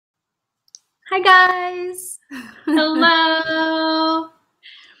Hi guys. Hello.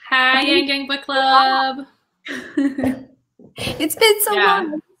 Hi, Yang Gang Book Club. It's been so long. I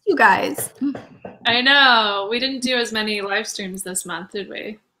miss you guys. I know. We didn't do as many live streams this month, did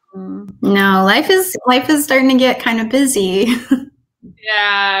we? No, life is starting to get kind of busy.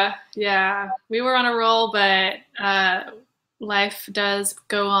 Yeah. We were on a roll, but life does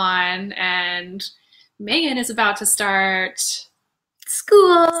go on, and Megan is about to start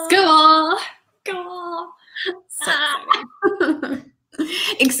School. So exciting.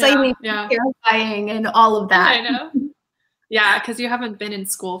 Exciting, yeah. terrifying, and all of that. I know. Yeah, because you haven't been in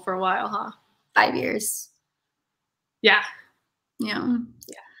school for a while, huh? 5 years. Yeah.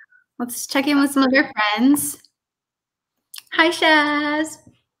 Let's check in with some of your friends. Hi, Shaz.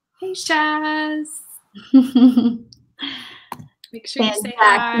 Hey, Shaz. Make sure you say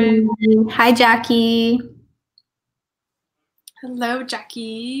Jackie. hi. Hi, Jackie. Hello,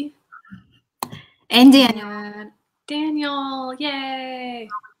 Jackie. And Daniel. Daniel, yay.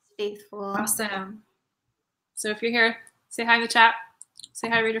 Faithful. Awesome. So if you're here, say hi in the chat. Say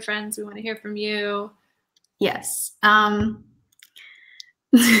hi, reader friends. We want to hear from you. Yes.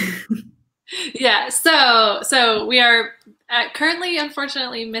 Yeah, so we are currently,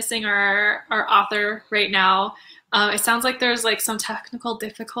 unfortunately, missing our author right now. It sounds like there's like some technical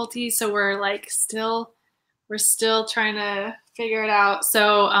difficulties, so we're still trying to figure it out.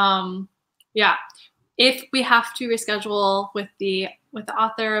 So yeah, if we have to reschedule with the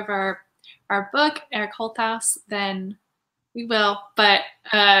author of our book, Eric Holthaus, then we will, but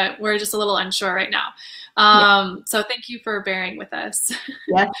we're just a little unsure right now. So thank you for bearing with us.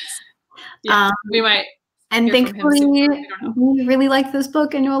 Yes. Yeah, we might. And thankfully, we really like this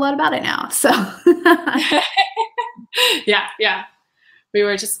book and know a lot about it now. So yeah. We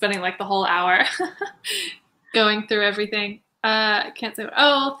were just spending like the whole hour going through everything. Can't say.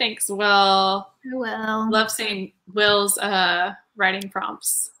 Oh, thanks, Will. Well, love seeing Will's writing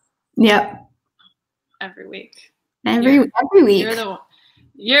prompts. Yep. Every week. Every week.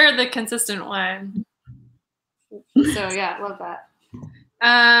 You're the consistent one. So yeah, love that.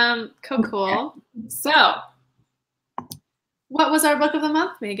 Cool. So, what was our book of the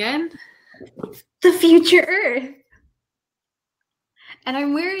month, Megan? The Future Earth. And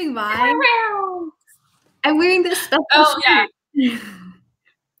I'm wearing mine. I'm wearing this special shirt. Yeah.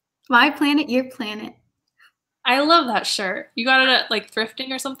 My planet, your planet. I love that shirt. You got it at like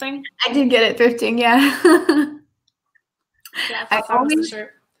thrifting or something? I did get it thrifting, yeah. Yeah,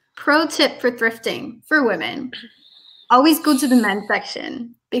 pro tip for thrifting for women. Always go to the men's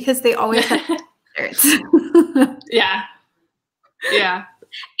section because they always have shirts. Yeah.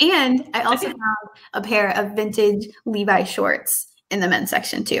 And I also found a pair of vintage Levi shorts in the men's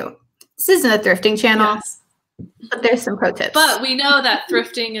section too. This isn't a thrifting channel, but there's some pro tips. But we know that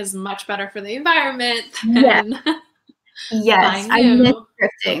thrifting is much better for the environment than yes, I miss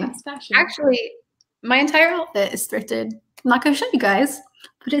thrifting. Actually, my entire outfit is thrifted. I'm not going to show you guys,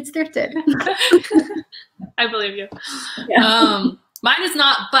 but it's thrifted. I believe you. Yeah. Mine is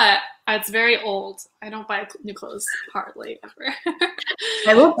not, but it's very old. I don't buy new clothes hardly ever.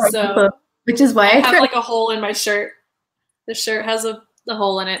 I will buy new clothes, which is why I have like a hole in my shirt. The shirt has a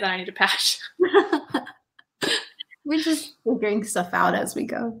hole in it that I need to patch. We're just figuring stuff out as we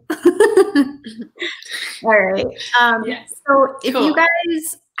go. All right. Yes. So if you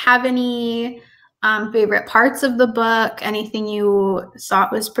guys have any favorite parts of the book, anything you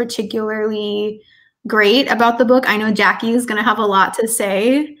thought was particularly great about the book, I know Jackie is going to have a lot to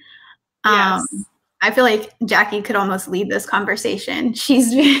say. Yes. I feel like Jackie could almost lead this conversation.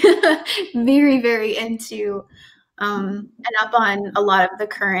 She's very, very into and up on a lot of the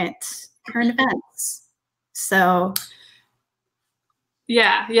current events. So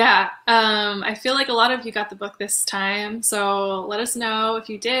yeah. I feel like a lot of you got the book this time, so let us know if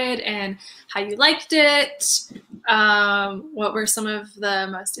you did and how you liked it. What were some of the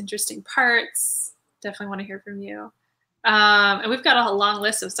most interesting parts? Definitely want to hear from you. And we've got a long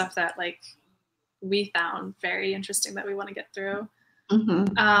list of stuff that like we found very interesting that we want to get through.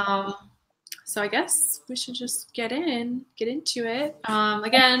 So I guess we should just get into it.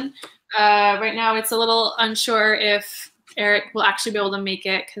 Again, right now it's a little unsure if Eric will actually be able to make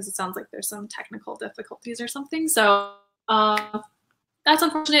it because it sounds like there's some technical difficulties or something. So that's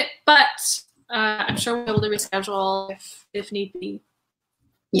unfortunate, but I'm sure we'll be able to reschedule if need be.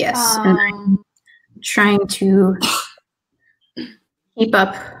 Yes, and I'm trying to keep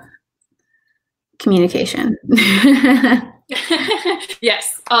up communication.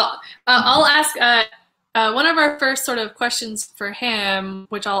 Yes. I'll ask one of our first sort of questions for him,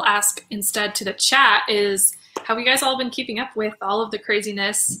 which I'll ask instead to the chat, is have you guys all been keeping up with all of the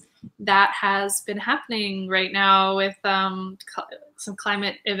craziness that has been happening right now with some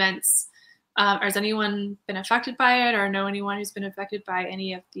climate events. Has anyone been affected by it or know anyone who's been affected by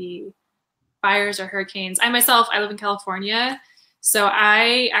any of the fires or hurricanes? I myself, I live in California. So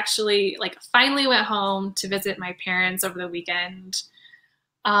I actually like finally went home to visit my parents over the weekend.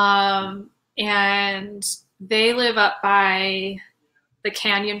 And they live up by the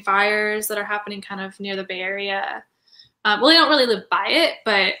canyon fires that are happening kind of near the Bay Area. Well, they don't really live by it,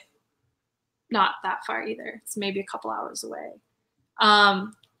 but not that far either. It's maybe a couple hours away.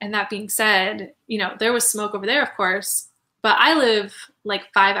 And that being said, you know, there was smoke over there, of course, but I live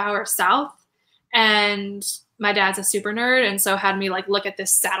like 5 hours south, and my dad's a super nerd, and so had me like look at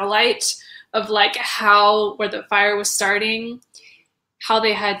this satellite of like where the fire was starting, how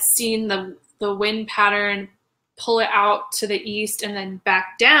they had seen the wind pattern pull it out to the east and then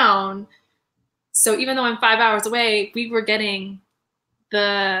back down. So even though I'm 5 hours away, we were getting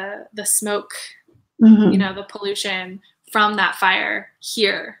the smoke, you know, the pollution from that fire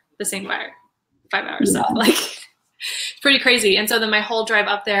here, the same fire, 5 hours south. Like, it's pretty crazy. And so then my whole drive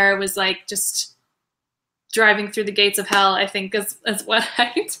up there was like just driving through the gates of hell, I think is what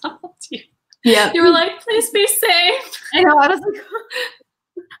I told you. Yeah. You were like, please be safe. I know. I was like,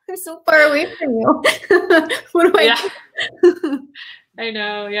 I'm so far away from you. What do I do? I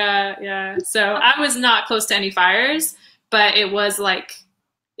know. Yeah. So I was not close to any fires, but it was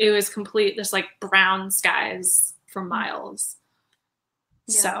complete, just like brown skies for miles.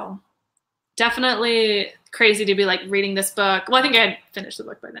 Yeah. So definitely crazy to be like reading this book. Well, I think I had finished the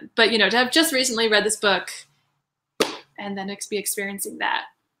book by then, but you know, to have just recently read this book and then be experiencing that.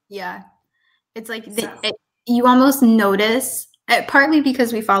 Yeah. It's like you almost notice, partly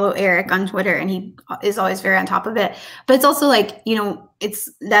because we follow Eric on Twitter and he is always very on top of it, but it's also like, you know, it's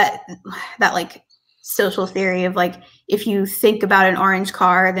that like social theory of like, if you think about an orange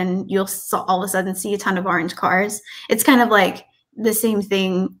car, then you'll all of a sudden see a ton of orange cars. It's kind of like the same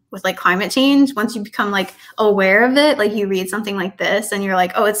thing with like climate change. Once you become like aware of it, like you read something like this and you're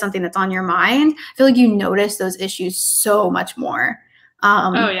like, oh, it's something that's on your mind. I feel like you notice those issues so much more.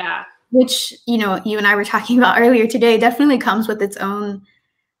 Oh yeah. Which, you know, you and I were talking about earlier today, definitely comes with its own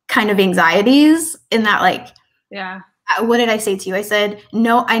kind of anxieties in that, like, yeah. What did I say to you? I said,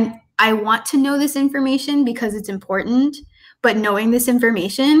 no, I want to know this information because it's important, but knowing this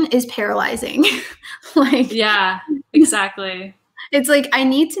information is paralyzing. Like, yeah, exactly. It's like, I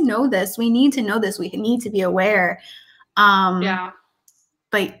need to know this. We need to know this. We need to be aware. Yeah.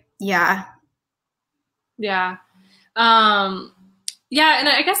 But yeah. Yeah. Yeah. And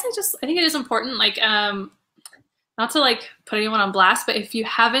I guess I think it is important, like, not to like put anyone on blast, but if you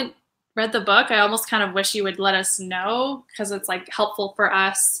haven't read the book, I almost kind of wish you would let us know, because it's like helpful for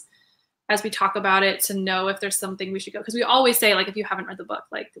us as we talk about it to know if there's something we should go. Because we always say, like, if you haven't read the book,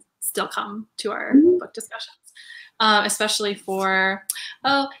 like, still come to our book discussions. Especially for,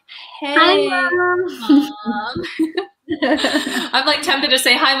 oh, hey, hi, Mom. I'm like tempted to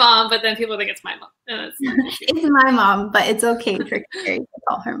say hi, Mom, but then people think it's my mom. It's my mom, but it's okay for Kateri to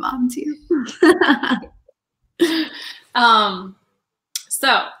call her mom too.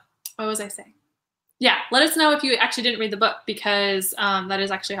 So what was I saying? Yeah, let us know if you actually didn't read the book, because that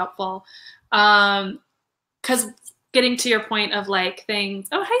is actually helpful. Because getting to your point of like things.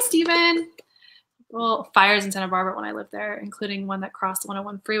 Oh, hi, Steven. Well, fires in Santa Barbara when I lived there, including one that crossed the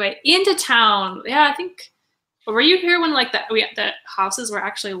 101 freeway into town. Yeah, I think. Were you here when like the houses were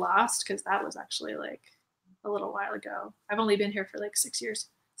actually lost? Because that was actually like a little while ago. I've only been here for like 7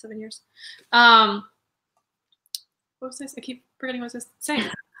 years. What was this? I keep forgetting what I was saying.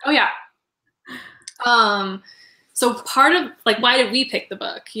 Oh yeah. So part of like, why did we pick the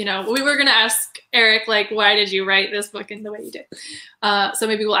book? You know, we were gonna ask Eric, like, why did you write this book in the way you did? So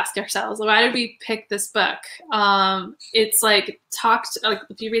maybe we'll ask ourselves, why did we pick this book? It's like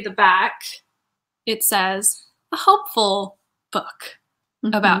if you read the back, it says a hopeful book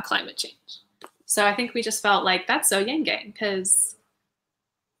about climate change. So I think we just felt like that's so Yang Gang, because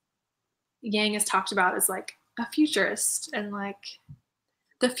Yang is talked about as like a futurist and like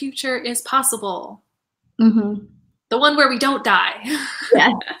the future is possible. Mm-hmm. The one where we don't die.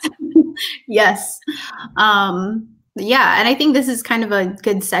 Yes. Yes. Yeah. And I think this is kind of a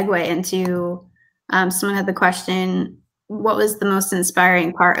good segue into someone had the question, what was the most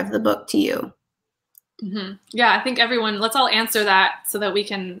inspiring part of the book to you? Mm-hmm. Yeah, I think let's all answer that so that we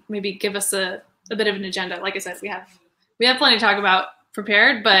can maybe give us a bit of an agenda. Like I said, we have plenty to talk about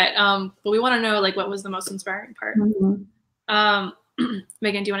prepared, but we want to know like what was the most inspiring part. Mm-hmm.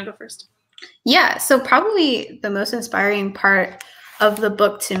 Megan, do you want to go first? Yeah, so probably the most inspiring part of the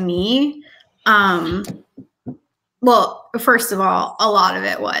book to me well, first of all, a lot of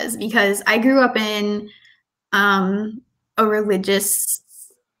it was because I grew up in a religious,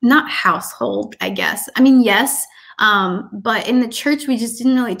 not household, I guess. I mean, yes, but in the church, we just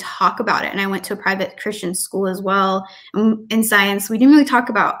didn't really talk about it. And I went to a private Christian school as well. In science, we didn't really talk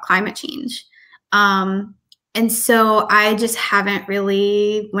about climate change. And so I just haven't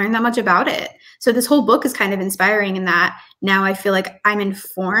really learned that much about it. So this whole book is kind of inspiring in that now I feel like I'm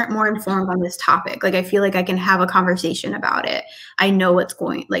more informed on this topic. Like I feel like I can have a conversation about it. I know what's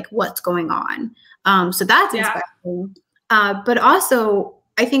going on. So that's inspiring. But also,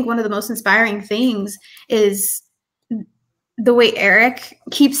 I think one of the most inspiring things is the way Eric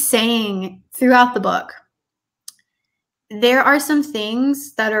keeps saying throughout the book, there are some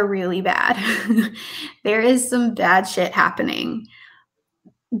things that are really bad. There is some bad shit happening.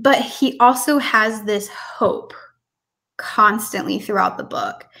 But he also has this hope constantly throughout the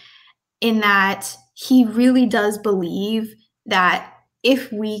book in that he really does believe that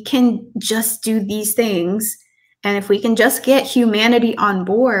if we can just do these things and if we can just get humanity on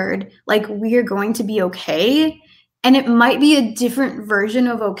board, like we are going to be okay. And it might be a different version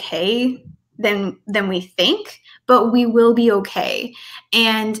of okay than we think, but we will be okay.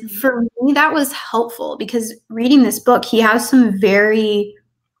 And for me, that was helpful because reading this book, he has some very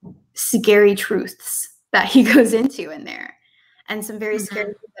scary truths that he goes into in there and some very scary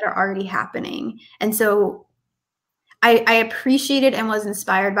things that are already happening. And so I appreciated and was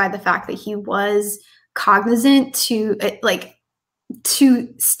inspired by the fact that he was cognizant to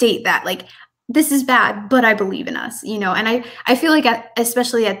state that like, this is bad, but I believe in us, you know? And I feel like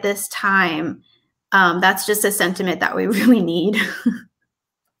especially at this time, that's just a sentiment that we really need.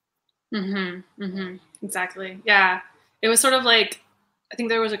 Exactly. Yeah. It was sort of like, I think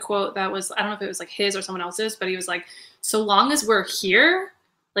there was a quote that was, I don't know if it was like his or someone else's, but he was like, so long as we're here,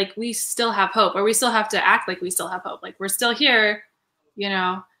 like we still have hope, or we still have to act like we still have hope. Like we're still here, you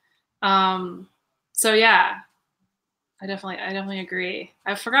know? So yeah, I definitely agree.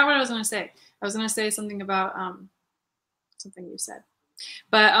 I forgot what I was going to say. I was going to say something about, something you said,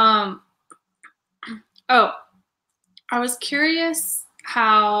 but, oh, I was curious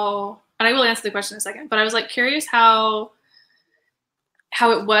how, and I will answer the question in a second, but I was like curious how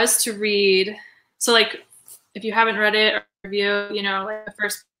it was to read. So like, if you haven't read it or review, you know, like the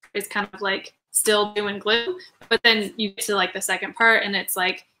first is kind of like still doom and gloom, but then you get to like the second part and it's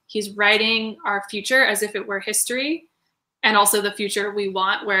like, he's writing our future as if it were history and also the future we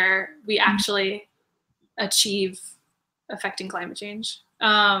want where we actually achieve affecting climate change.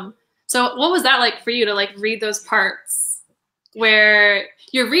 So what was that like for you to like read those parts where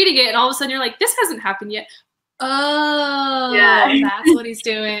you're reading it and all of a sudden you're like, this hasn't happened yet. Oh, yeah. That's what he's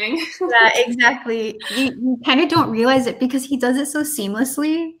doing. Yeah, exactly. You kind of don't realize it because he does it so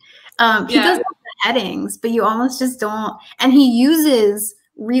seamlessly. He does the headings, but you almost just don't. And he uses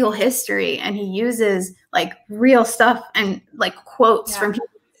real history and he uses like real stuff and like quotes from people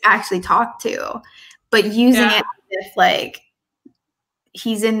he actually talked to, but using it as if like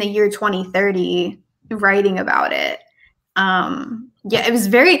he's in the year 2030 writing about it. Yeah, it was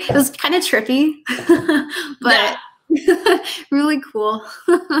kind of trippy, but really cool.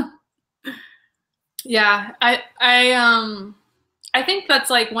 Yeah, I think that's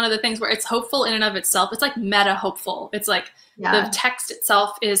like one of the things where it's hopeful in and of itself. It's like meta hopeful. It's like the text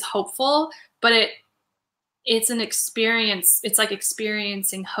itself is hopeful, but it's an experience. It's like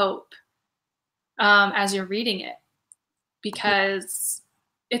experiencing hope as you're reading it, because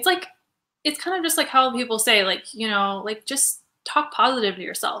it's like, it's kind of just like how people say, like, you know, like just talk positive to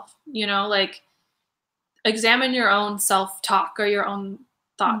yourself, you know, like examine your own self-talk or your own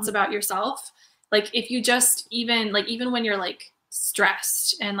thoughts about yourself. Like if you just even when you're like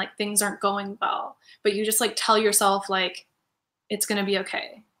stressed and like things aren't going well, but you just like tell yourself like, it's going to be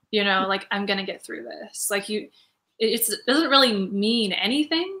okay. You know, like I'm going to get through this. Like it doesn't really mean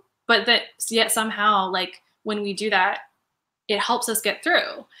anything, but that yet somehow like when we do that, it helps us get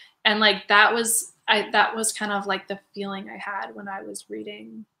through. And like, that was kind of like the feeling I had when I was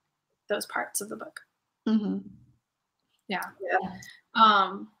reading those parts of the book. Yeah.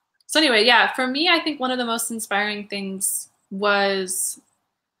 So anyway, yeah, for me, I think one of the most inspiring things was,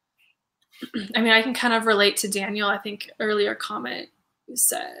 I mean, I can kind of relate to Daniel. I think earlier comment you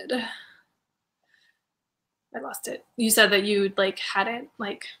said, I lost it. You said that you like hadn't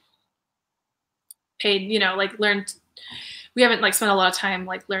like paid, you know, like learned, we haven't like spent a lot of time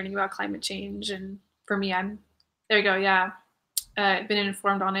like learning about climate change. And for me, there you go. Yeah. I've been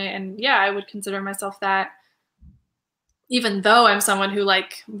informed on it. And yeah, I would consider myself that, even though I'm someone who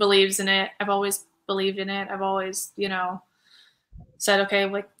like believes in it. I've always believed in it. I've always, you know, said, okay,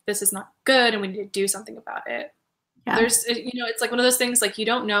 like this is not good and we need to do something about it. There's, you know, it's like one of those things like you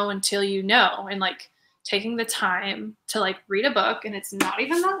don't know until you know, and like taking the time to like read a book, and it's not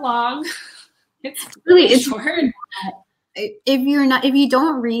even that long. It's really short. If you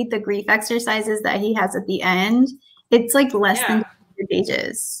don't read the grief exercises that he has at the end, it's like less than 200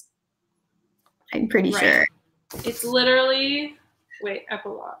 pages. I'm pretty sure. It's literally,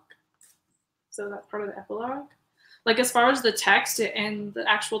 epilogue. So that's part of the epilogue. Like as far as the text, the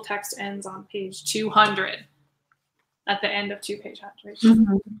actual text ends on page 200 at the end of 2 page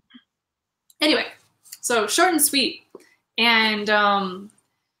punctuation. Anyway, so short and sweet. And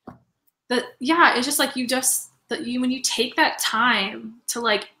it's just like when you take that time to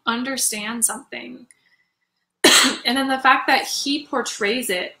like understand something, and then the fact that he portrays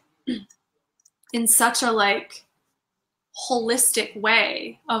it in such a like holistic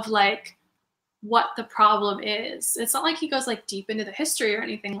way of like what the problem is. It's not like he goes like deep into the history or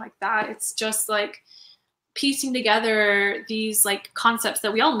anything like that. It's just like piecing together these like concepts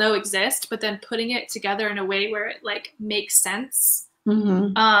that we all know exist, but then putting it together in a way where it like makes sense.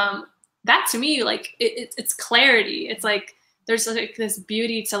 That to me, like it's clarity. It's like there's like this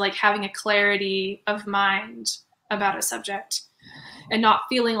beauty to like having a clarity of mind about a subject and not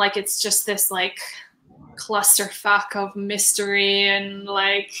feeling like it's just this like clusterfuck of mystery and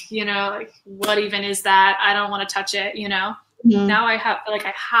like, you know, like what even is that? I don't want to touch it, you know. Now I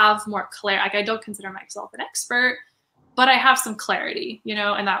have more clarity. Like I don't consider myself an expert, but I have some clarity, you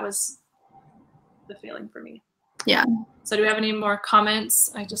know, and that was the feeling for me. Yeah. So do we have any more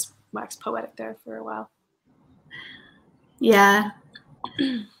comments? I just waxed poetic there for a while. Yeah.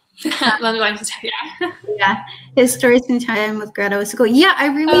 Yeah. His stories in time with Greta was cool. Yeah, I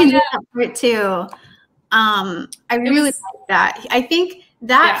really enjoyed that part too. I really like that. I think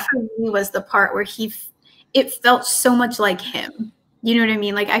that for me was the part where it felt so much like him. You know what I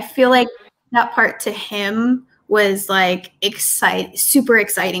mean? Like I feel like that part to him was like super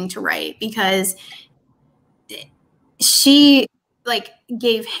exciting to write because she like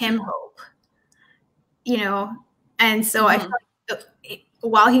gave him hope, you know? And so I felt like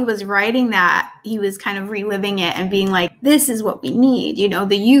while he was writing that, he was kind of reliving it and being like, this is what we need. You know,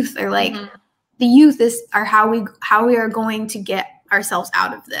 the youth are like, the youth are how we are going to get ourselves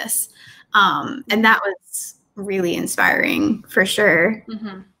out of this. And that was really inspiring for sure.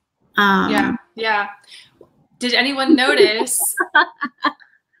 Yeah. Did anyone notice?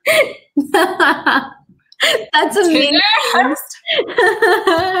 That's amazing. I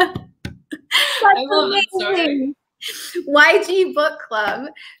love that story. YG Book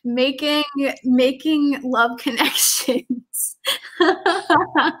Club making love connections.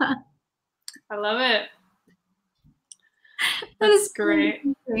 I love it. That's great.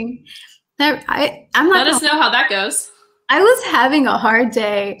 I'm not Let us know how that goes. I was having a hard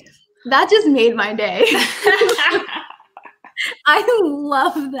day. That just made my day. I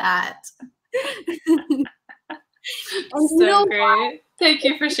love that. So great. Thank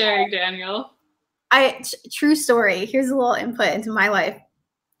you for sharing, Daniel. True story. Here's a little input into my life.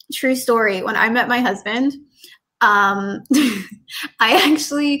 True story. When I met my husband, I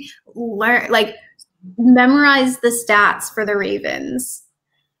actually memorized the stats for the Ravens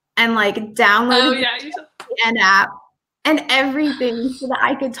and like downloaded an app and everything so that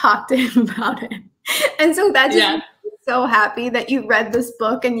I could talk to him about it. And so that just made me so happy that you read this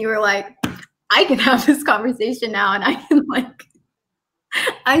book and you were like, I can have this conversation now and I can like,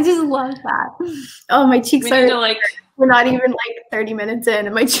 I just love that. Oh, my cheeks are like, we're not even like 30 minutes in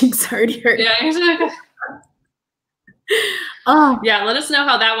and my cheeks already hurt. Let us know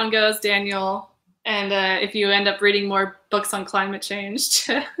how that one goes, Daniel. And if you end up reading more books on climate change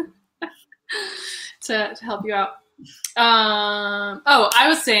to help you out. I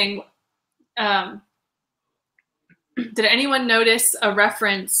was saying, did anyone notice a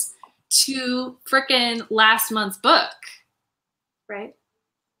reference to frickin' last month's book? Right?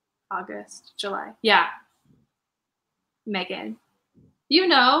 August, July. Yeah. Meghin. You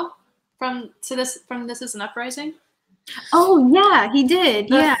know, from This Is an Uprising? Oh, yeah, he did.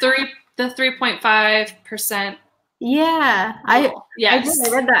 The 3.5%. Yeah. I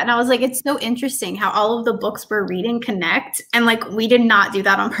read that and I was like, it's so interesting how all of the books we're reading connect. And like, we did not do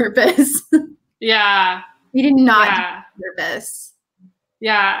that on purpose. Yeah. We did not do that on purpose.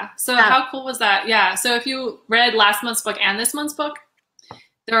 Yeah. So how cool was that? Yeah. So if you read last month's book and this month's book,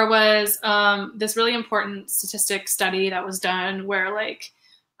 there was this really important statistic study that was done where like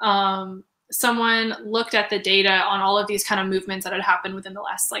someone looked at the data on all of these kind of movements that had happened within the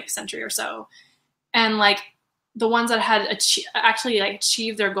last like century or so. And like the ones that had actually like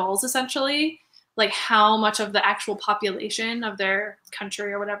achieved their goals, essentially, like how much of the actual population of their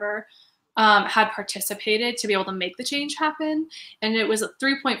country or whatever had participated to be able to make the change happen, and it was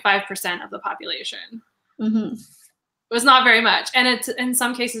 3.5% of the population. Mm-hmm. It was not very much, and it's in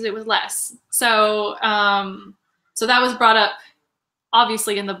some cases it was less. So so that was brought up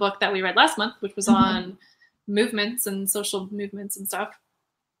obviously in the book that we read last month, which was on movements and social movements and stuff.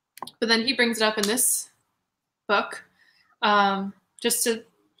 But then he brings it up in this book, just to,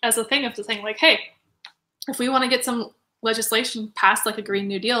 as a thing of the thing, like, hey, if we want to get some legislation passed, like a Green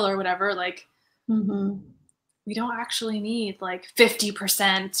New Deal or whatever, like, we don't actually need like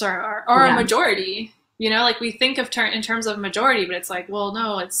 50% or a majority, you know, like we think of in terms of majority, but it's like, well,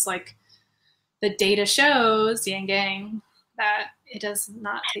 no, it's like the data shows, yang gang, that it does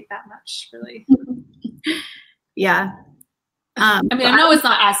not take that much, really. Yeah. I mean, I know it's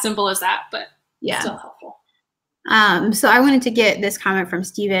not as simple as that, but still helpful. So I wanted to get this comment from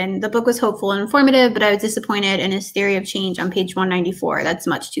Stephen. The book was hopeful and informative, but I was disappointed in his theory of change on page 194. That's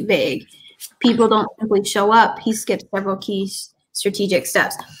much too vague. People don't simply show up. He skipped several key strategic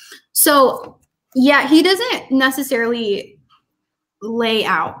steps. So yeah, he doesn't necessarily lay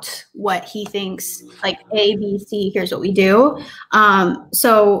out what he thinks, like A, B, C, here's what we do.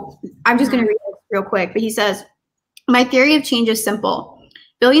 So I'm just going to read it real quick, but he says, my theory of change is simple.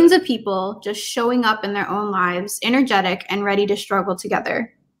 Billions of people just showing up in their own lives, energetic and ready to struggle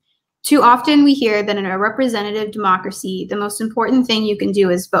together. Too often we hear that in a representative democracy, the most important thing you can do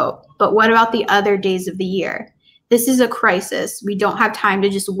is vote. But what about the other days of the year? This is a crisis. We don't have time to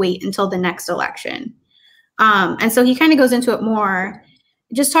just wait until the next election. And so he kind of goes into it more,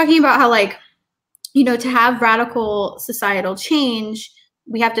 just talking about how, like, you know, to have radical societal change,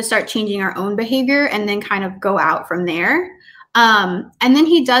 we have to start changing our own behavior and then kind of go out from there. And then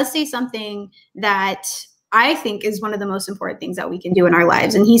he does say something that I think is one of the most important things that we can do in our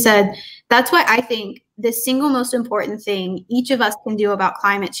lives. And he said, that's why I think the single most important thing each of us can do about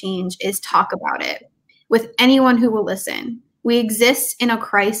climate change is talk about it with anyone who will listen. We exist in a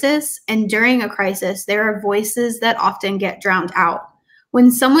crisis, and during a crisis, there are voices that often get drowned out. When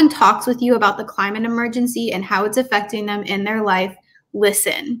someone talks with you about the climate emergency and how it's affecting them in their life,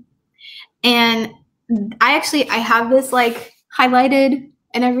 listen. And I have this like highlighted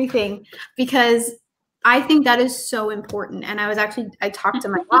and everything because I think that is so important. And I talked to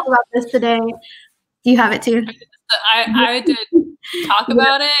my mom about this today. Do you have it too? I did talk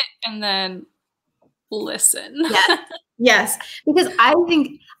about it and then listen. Yes, because I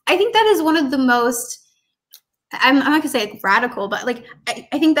think that is one of the most, I'm not gonna say like radical, but like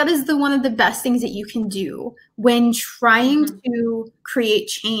I think that is one of the best things that you can do when trying to create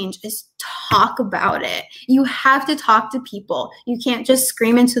change is talk about it. You have to talk to people. You can't just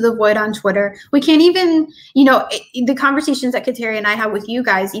scream into the void on Twitter. We can't even, you know, the conversations that Kateri and I have with you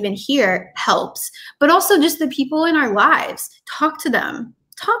guys even here helps, but also just the people in our lives. Talk to them.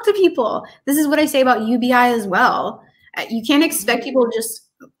 Talk to people. This is what I say about UBI as well. You can't expect people to just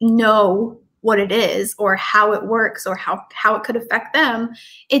know what it is or how it works or how it could affect them.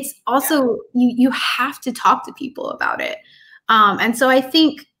 It's also, you have to talk to people about it. And so I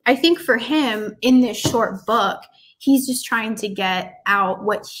think for him in this short book, he's just trying to get out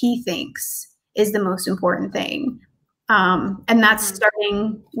what he thinks is the most important thing. And that's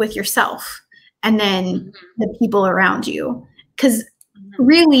starting with yourself and then the people around you. Because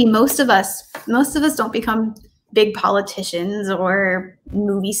really, most of us don't become big politicians or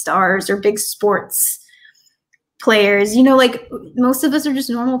movie stars or big sports players. You know, like most of us are just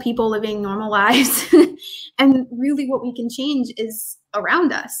normal people living normal lives. And really what we can change is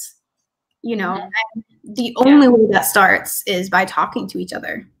around us, you know, and the only way that starts is by talking to each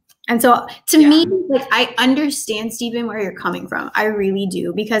other. And so to me, like, I understand, Stephen, where you're coming from. I really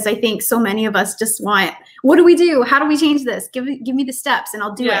do, because I think so many of us just want, what do we do? How do we change this? Give me the steps and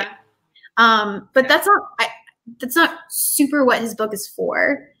I'll do it. But that's not super what his book is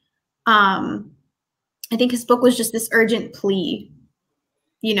for. I think his book was just this urgent plea,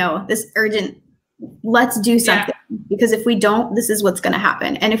 you know, this urgent, let's do something, because if we don't, this is what's going to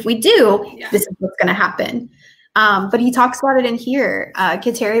happen. And if we do, this is what's going to happen. But he talks about it in here.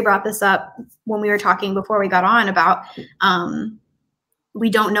 Kateri brought this up when we were talking before we got on about, we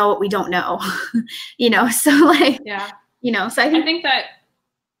don't know what we don't know, you know? So like, you know, so I think that,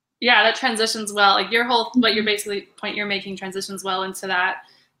 that transitions well. Like your whole, what you're basically point you're making transitions well into that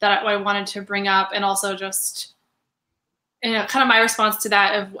I wanted to bring up. And also just, you know, kind of my response to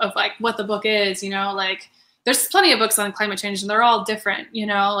that of like what the book is, you know, like there's plenty of books on climate change and they're all different, you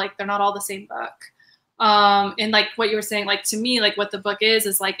know, like they're not all the same book. And like what you were saying, like to me, like what the book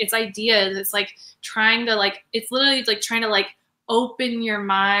is like, it's ideas. It's like trying to like, it's literally like trying to like open your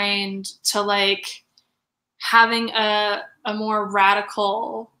mind to like having a more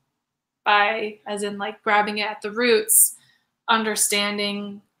radical by, as in like grabbing it at the roots,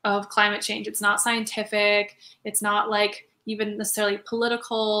 understanding of climate change. It's not scientific. It's not like even necessarily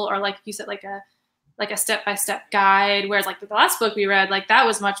political, or like you said, like a step-by-step guide. Whereas like the last book we read, like that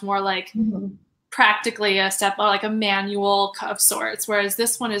was much more like practically a step, or like a manual of sorts. Whereas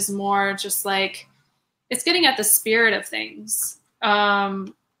this one is more just like, it's getting at the spirit of things,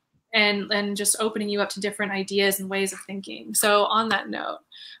 and just opening you up to different ideas and ways of thinking. So on that note,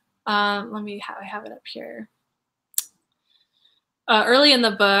 I have it up here. Early in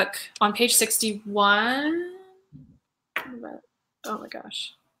the book, on page 61, oh my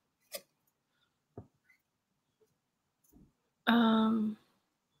gosh.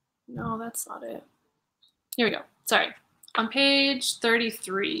 No, that's not it. Here we go. Sorry. On page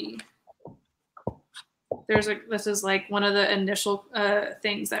 33, this is like one of the initial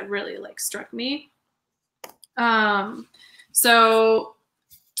things that really like struck me. So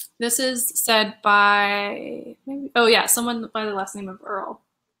this is said by, someone by the last name of Earl.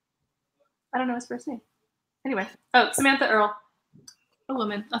 I don't know his first name. Anyway, Samantha Earl, a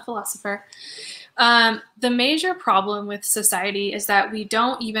woman, a philosopher. The major problem with society is that we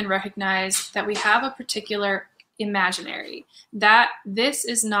don't even recognize that we have a particular imaginary, that this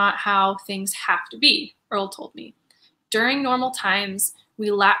is not how things have to be, Earl told me. During normal times, we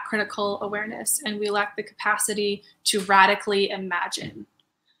lack critical awareness and we lack the capacity to radically imagine.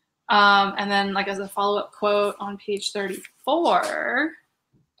 And then like as a follow-up quote on page 34,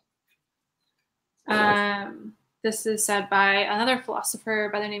 this is said by another philosopher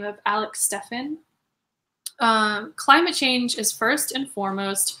by the name of Alex Steffen. Climate change is first and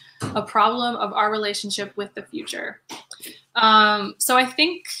foremost a problem of our relationship with the future. So I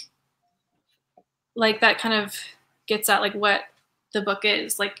think like that kind of gets at like what the book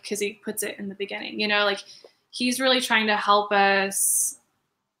is, like, because he puts it in the beginning, you know, like he's really trying to help us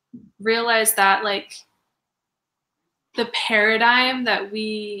realize that like the paradigm that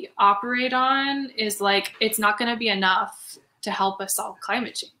we operate on is like, it's not going to be enough to help us solve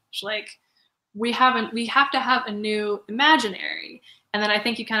climate change. Like we have to have a new imaginary. And then I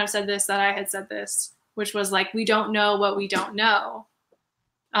think you kind of said this, that I had said this, which was like, we don't know what we don't know.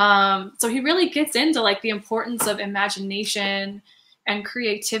 So he really gets into like the importance of imagination and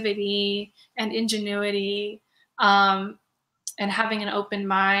creativity and ingenuity, and having an open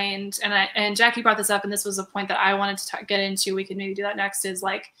mind. And Jackie brought this up, and this was a point that I wanted to get into. We could maybe do that next, is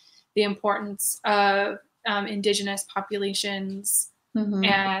like the importance of indigenous populations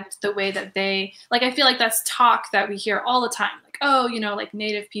and the way that they, like, I feel like that's talk that we hear all the time. Like, oh, you know, like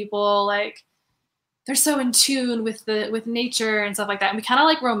Native people, like they're so in tune with nature and stuff like that. And we kind of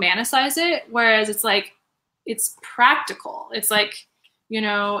like romanticize it. Whereas it's like, it's practical. It's like, you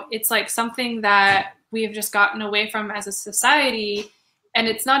know, it's like something that we've just gotten away from as a society. And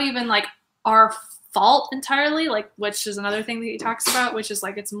it's not even like our fault entirely, like, which is another thing that he talks about, which is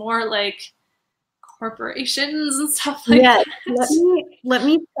like, it's more like corporations and stuff like that. Let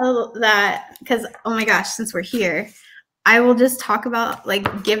me tell that, because, oh my gosh, since we're here, I will just talk about,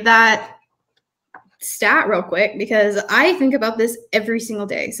 like, give that stat real quick, because I think about this every single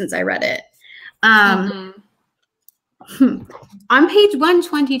day since I read it. On page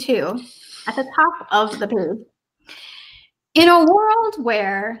 122, at the top of the page, in a world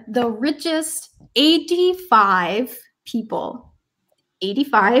where the richest 85 people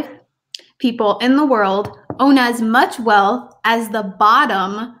in the world own as much wealth as the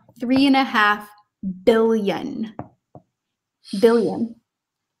bottom 3.5 billion.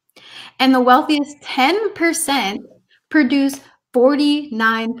 And the wealthiest 10% produce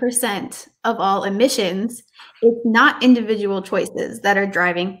 49% of all emissions. It's not individual choices that are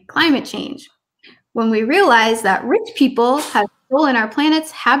driving climate change. When we realize that rich people have stolen our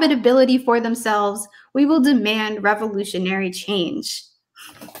planet's habitability for themselves, we will demand revolutionary change.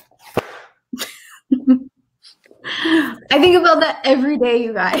 I think about that every day,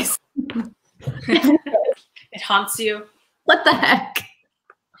 you guys. It haunts you. What the heck?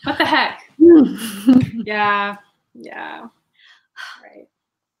 What the heck? Yeah. Right.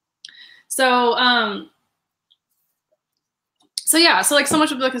 So like so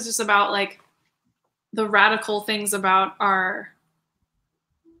much of the book is just about like the radical things about our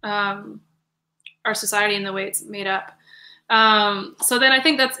society and the way it's made up. So then I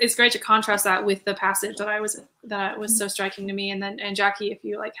think it's great to contrast that with the passage that was so striking to me. And Jackie, if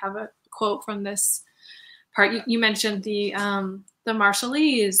you like have a quote from this part, you mentioned the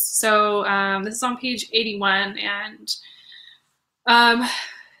Marshallese. So this is on page 81, and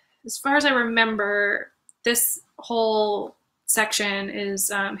as far as I remember, this whole section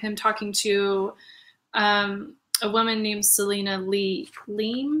is him talking to a woman named Selena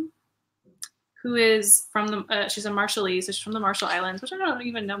Leem. who is from the, she's a Marshallese, so she's from the Marshall Islands, which I don't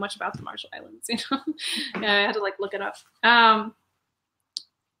even know much about the Marshall Islands, you know. Yeah, I had to like look it up.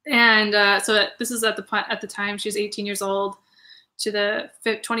 So this is at the time she was 18 years old, to the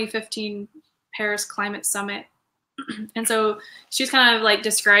 2015 Paris Climate Summit. And so she's kind of like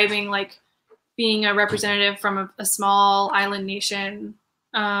describing like being a representative from a small island nation,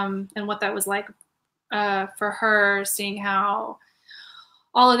 and what that was like for her, seeing how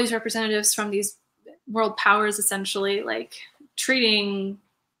all of these representatives from these world powers essentially like treating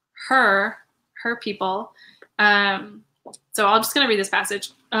her people. So I'm just going to read this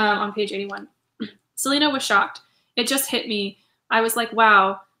passage on page 81. Selena was shocked. It just hit me. I was like,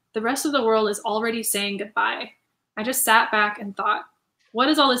 wow, the rest of the world is already saying goodbye. I just sat back and thought, what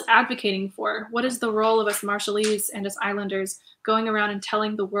is all this advocating for? What is the role of us Marshallese and us islanders going around and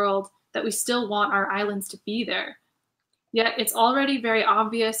telling the world that we still want our islands to be there? Yet it's already very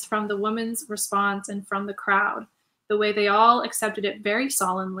obvious from the women's response and from the crowd, the way they all accepted it very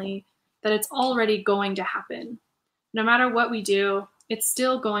solemnly, that it's already going to happen. No matter what we do, it's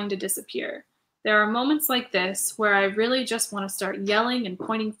still going to disappear. There are moments like this where I really just want to start yelling and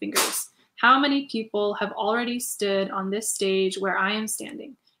pointing fingers. How many people have already stood on this stage where I am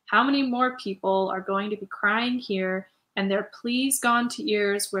standing? How many more people are going to be crying here and their pleas gone to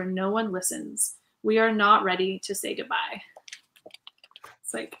ears where no one listens? We are not ready to say goodbye.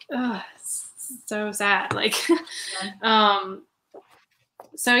 It's like, ugh, it's so sad. Like,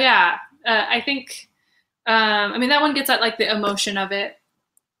 so yeah, I think, I mean, that one gets at like the emotion of it,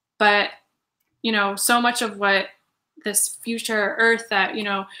 but you know, so much of what this future Earth that, you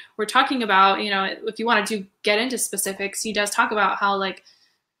know, we're talking about, you know, if you want to get into specifics, he does talk about how like,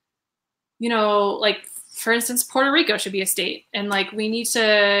 you know, like for instance, Puerto Rico should be a state, and like we need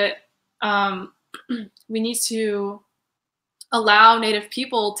to allow Native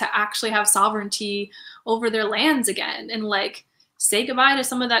people to actually have sovereignty over their lands again, and like say goodbye to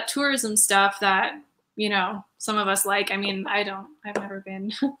some of that tourism stuff that, you know, some of us like. I mean, I've never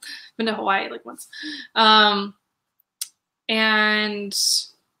been to Hawaii like once.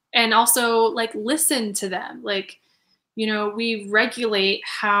 And also like listen to them. Like, you know, we regulate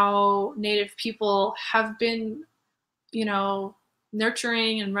how Native people have been, you know,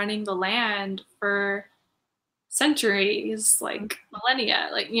 nurturing and running the land for centuries, like millennia,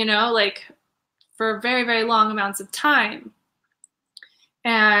 like, you know, like for very, very long amounts of time.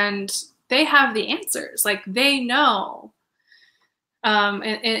 And they have the answers, like they know,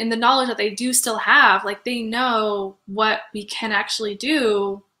 and the knowledge that they do still have, like they know what we can actually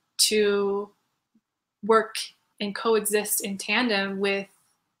do to work and coexist in tandem with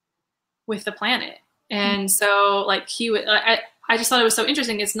the planet. And so like I just thought it was so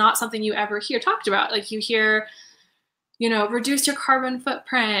interesting. It's not something you ever hear talked about. Like you hear, you know, reduce your carbon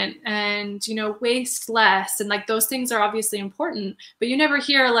footprint and, you know, waste less. And like those things are obviously important, but you never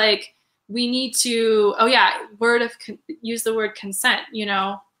hear like, we need to, oh yeah, use the word consent, you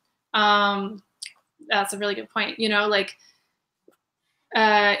know. That's a really good point. You know, like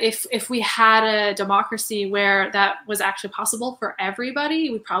if we had a democracy where that was actually possible for everybody,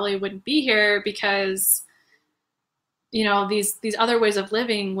 we probably wouldn't be here, because, you know, these other ways of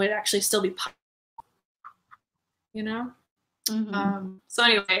living would actually still be possible, you know. Mm-hmm. So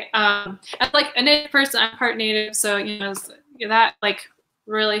anyway, as like a Native person, I'm part Native, so you know that like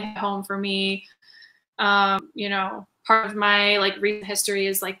really hit home for me. You know, part of my like recent history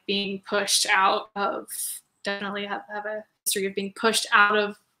is like being pushed out of, definitely have a history of being pushed out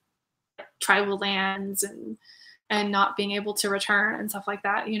of tribal lands and not being able to return and stuff like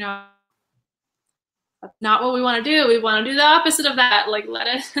that. You know, that's not what we want to do. We want to do the opposite of that. Like let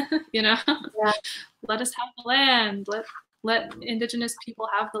it, you know, yeah. Let us have the land. Let Indigenous people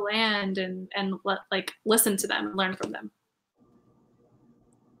have the land, and like listen to them and learn from them.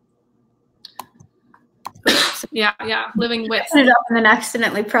 Yeah, living with. I put it up and then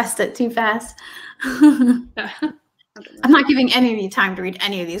accidentally pressed it too fast. I'm not giving any of you time to read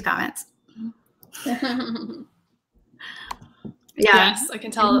any of these comments. Yeah. Yes, I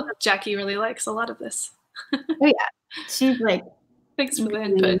can tell Jackie really likes a lot of this. Oh yeah, she's like. Thanks for the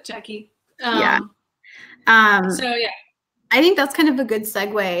input, Jackie. Yeah. So yeah. I think that's kind of a good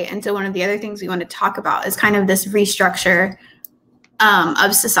segue into one of the other things we want to talk about, is kind of this restructure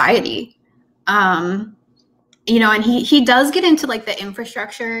of society. You know, and he does get into like the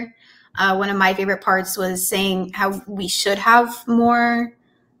infrastructure. One of my favorite parts was saying how we should have more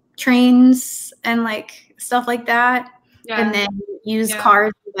trains and like stuff like that. Yeah. And then use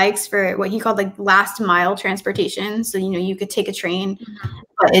cars and bikes for what he called like last mile transportation. So, you know, you could take a train,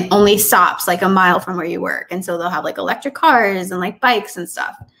 but it only stops like a mile from where you work. And so they'll have like electric cars and like bikes and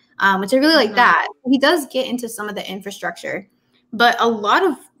stuff. which I really like that. He does get into some of the infrastructure, but a lot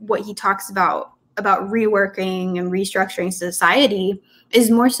of what he talks about reworking and restructuring society is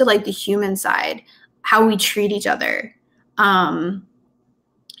more so like the human side, how we treat each other.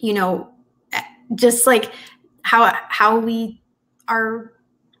 You know, just like how we are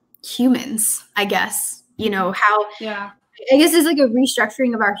humans, I guess, you know, how, I guess it's like a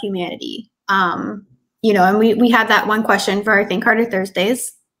restructuring of our humanity. You know, and we had that one question for our Think Harder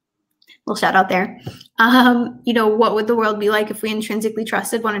Thursdays. Little shout out there. You know, what would the world be like if we intrinsically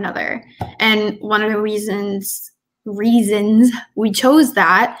trusted one another? And one of the reasons we chose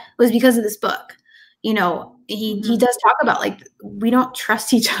that was because of this book. You know, he does talk about like we don't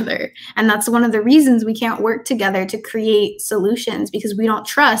trust each other, and that's one of the reasons we can't work together to create solutions, because we don't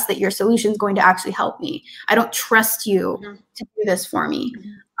trust that your solution is going to actually help me. I don't trust you to do this for me.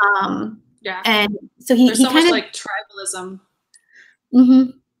 And so he so kind much of like tribalism.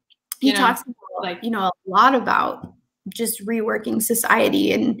 He talks about, like, you know, a lot about just reworking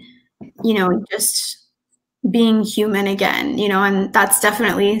society and, you know, just being human again, you know, and that's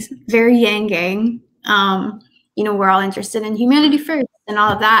definitely very Yang Gang. You know, we're all interested in humanity first and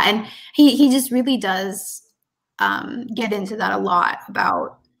all of that. And he just really does get into that a lot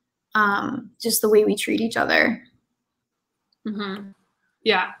about just the way we treat each other.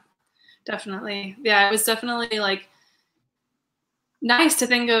 Yeah, definitely. Yeah, it was definitely like nice to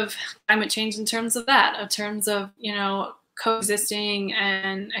think of climate change in terms of that, in terms of, you know, coexisting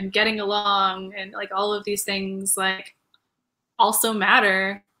and getting along, and like all of these things like also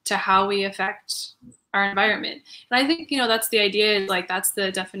matter to how we affect our environment. And I think, you know, that's the idea, is like that's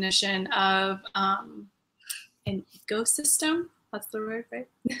the definition of an ecosystem. That's the word, right?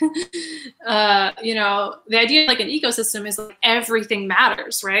 You know, the idea of like an ecosystem is like everything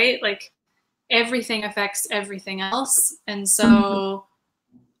matters, right? Like everything affects everything else. And so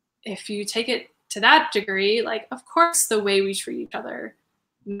if you take it to that degree, like, of course, the way we treat each other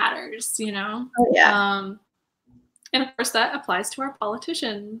matters, you know? And of course, that applies to our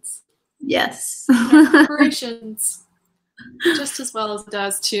politicians. Yes. Our corporations, just as well as it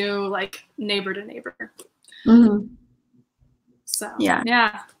does to like neighbor to neighbor. So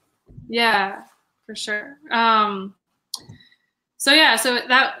yeah, for sure. So yeah, so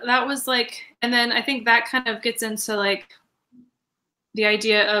that was like, and then I think that kind of gets into like the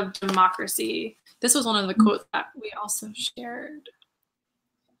idea of democracy. This was one of the quotes that we also shared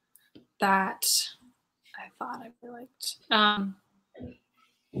that I thought I really liked.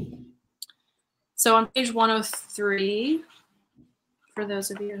 So on page 103, for those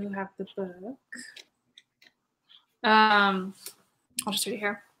of you who have the book, I'll just read it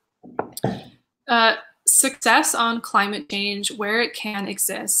here. Success on climate change, where it can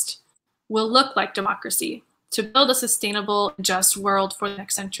exist, will look like democracy. To build a sustainable and just world for the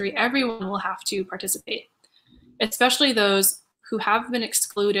next century, everyone will have to participate, especially those who have been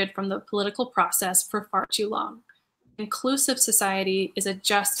excluded from the political process for far too long. Inclusive society is a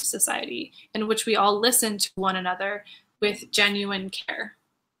just society in which we all listen to one another with genuine care.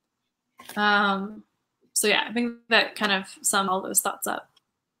 So yeah, I think that kind of sums all those thoughts up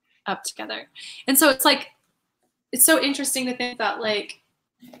together. And so it's like, it's so interesting to think that like,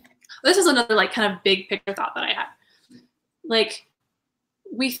 this is another like kind of big picture thought that I had. Like,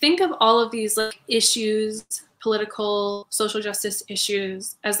 we think of all of these like issues, political, social justice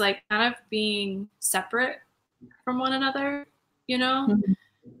issues, as like kind of being separate from one another, you know?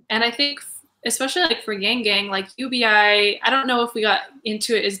 And I think especially like for Yang Gang, like UBI, I don't know if we got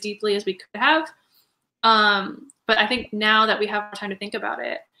into it as deeply as we could have. But I think now that we have more time to think about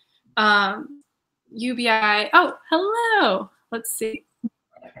it, UBI, oh, hello. Let's see.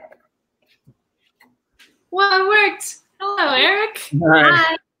 Well, it worked. Hello, Eric.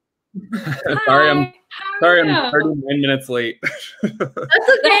 Hi. Sorry, I'm 39 minutes late. That's okay.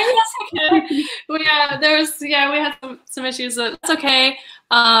 That's okay. We had some issues. That's okay.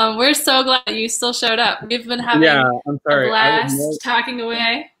 We're so glad that you still showed up. We've been having I'm sorry. a blast talking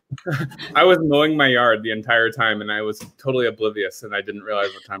away. I was mowing my yard the entire time, and I was totally oblivious, and I didn't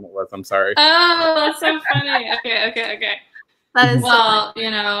realize what time it was. I'm sorry. Oh, that's so funny. Okay. That is well,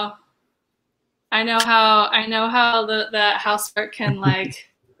 you know, I know how the housework can like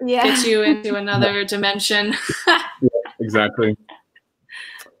get you into another dimension. Yeah, exactly.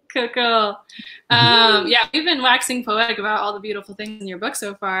 Cool. Yeah, we've been waxing poetic about all the beautiful things in your book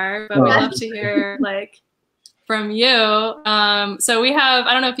so far, but we'd love to hear like from you. So we have,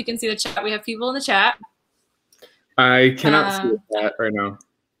 I don't know if you can see the chat. We have people in the chat. I cannot see that right now,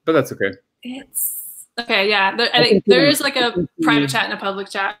 but that's okay. It's okay. Yeah, I think there is like a private chat and a public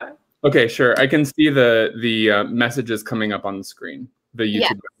chat. Okay, sure. I can see the messages coming up on the screen. the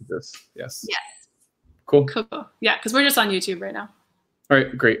YouTube messages. Yes. Yes. Cool. Cool. Yeah, because we're just on YouTube right now. All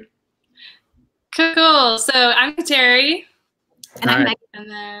right, great. Cool. So I'm Kateri. And I'm Meghin. And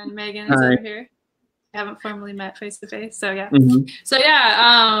then Megan is over here. I haven't formally met face to face. So yeah. Mm-hmm. So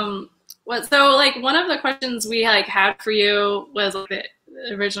yeah. So like one of the questions we like had for you was like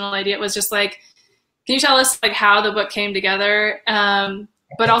the original idea was just like, can you tell us like how the book came together?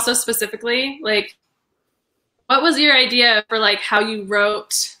 But also specifically, like, what was your idea for like how you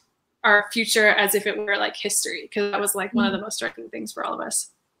wrote our future as if it were like history? Because that was like one of the most striking things for all of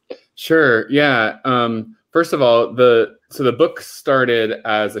us. Sure. Yeah. First of all, the book started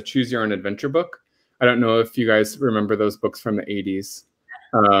as a choose your own adventure book. I don't know if you guys remember those books from the 80s.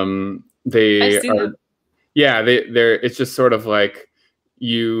 I've seen them. Yeah, they're it's just sort of like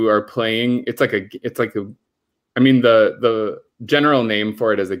you are playing. It's like I mean, the general name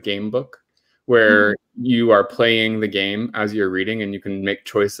for it is a game book where you are playing the game as you're reading, and you can make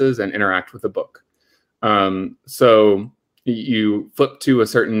choices and interact with the book. So you flip to a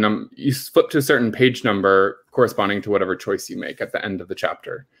certain page number corresponding to whatever choice you make at the end of the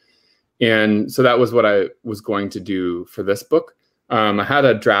chapter. And so that was what I was going to do for this book. I had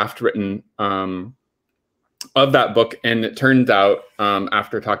a draft written of that book, and it turned out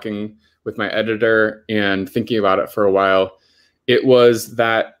after talking with my editor and thinking about it for a while, it was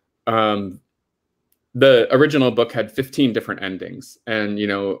that the original book had 15 different endings, and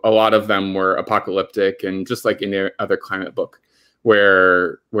a lot of them were apocalyptic, and just like any other climate book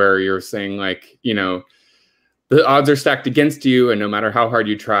where you're saying like, the odds are stacked against you, and no matter how hard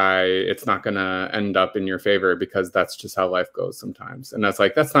you try, it's not going to end up in your favor, because that's just how life goes sometimes. And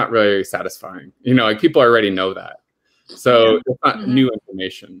that's not really satisfying. Like people already know that. So it's not new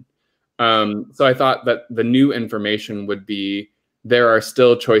information. So I thought that the new information would be, there are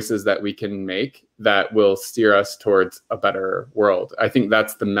still choices that we can make that will steer us towards a better world. I think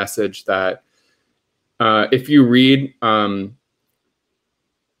that's the message that if you read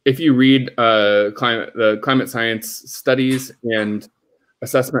the climate science studies and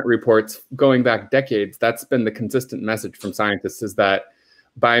assessment reports going back decades, that's been the consistent message from scientists, is that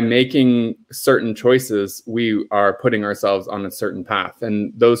by making certain choices, we are putting ourselves on a certain path,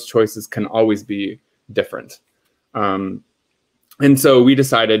 and those choices can always be different. And so we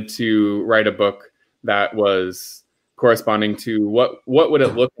decided to write a book that was corresponding to what would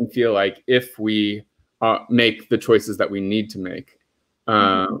it look and feel like if we make the choices that we need to make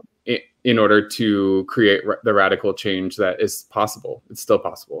in order to create the radical change that is possible. It's still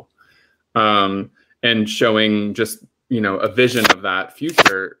possible. And showing just, a vision of that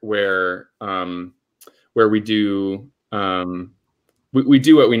future where we do we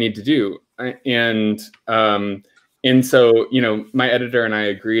do what we need to do. And so, my editor and I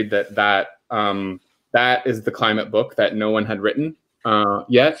agreed that is the climate book that no one had written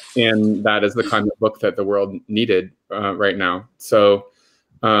yet, and that is the climate book that the world needed right now. So,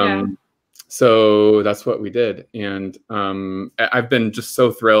 so that's what we did, and I've been just so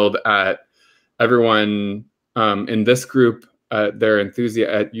thrilled at everyone in this group, their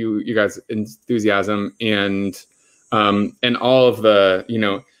enthusiasm, at you guys' enthusiasm, and all of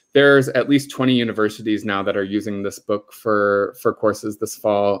the there's at least 20 universities now that are using this book for courses this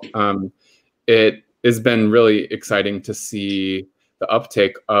fall. It has been really exciting to see the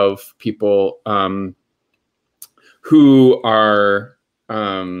uptake of people who are,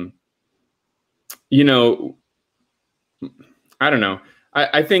 I don't know.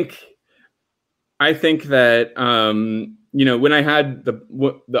 I think that, when I had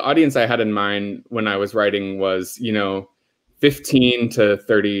the audience I had in mind when I was writing was, 15 to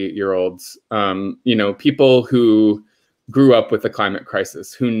 30-year-olds, people who grew up with the climate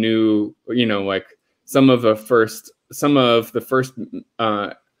crisis, who knew, like some of the first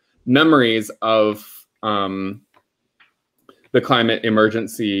memories of the climate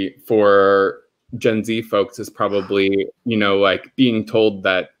emergency for Gen Z folks is probably, like being told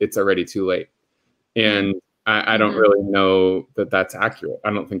that it's already too late. And I don't really know that that's accurate.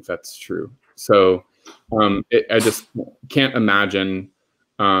 I don't think that's true. So I just can't imagine,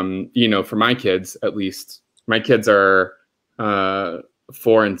 for my kids, at least. My kids are 4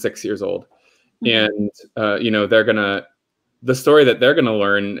 and 6 years old. And, the story that they're going to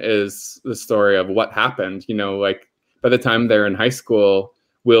learn is the story of what happened. Like by the time they're in high school,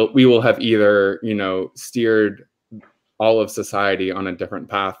 we will have either, steered all of society on a different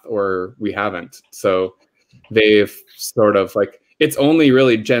path, or we haven't. So they've sort of like, it's only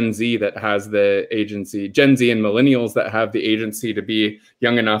really Gen Z that has the agency, Gen Z and millennials that have the agency to be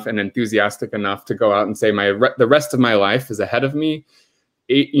young enough and enthusiastic enough to go out and say, the rest of my life is ahead of me.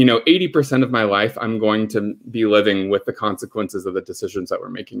 80% of my life, I'm going to be living with the consequences of the decisions that we're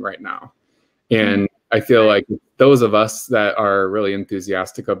making right now. And I feel like those of us that are really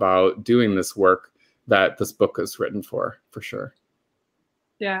enthusiastic about doing this work, that this book is written for sure.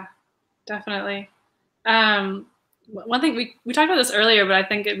 Yeah, definitely. One thing we talked about this earlier, but I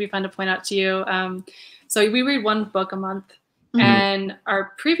think it'd be fun to point out to you. So we read one book a month, and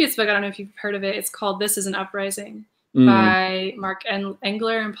our previous book, I don't know if you've heard of it, it's called This Is an Uprising by Mark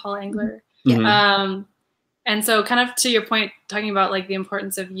Engler and Paul Engler. And so kind of to your point, talking about like the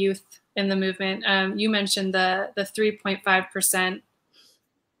importance of youth in the movement, you mentioned the 3.5%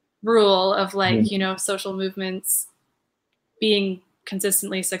 rule of like, social movements being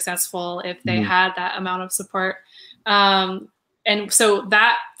consistently successful if they had that amount of support. And so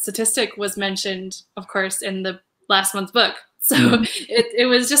that statistic was mentioned, of course, in the last month's book. So it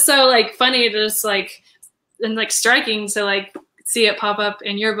was just so like funny to just like, and like striking to like see it pop up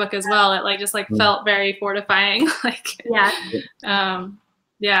in your book as well. It like just like felt very fortifying. Like, yeah. And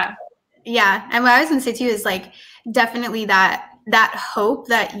what I was gonna say too is like definitely that hope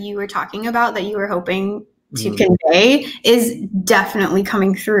that you were talking about, that you were hoping to convey, is definitely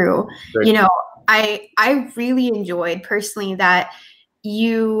coming through. Right. I really enjoyed personally that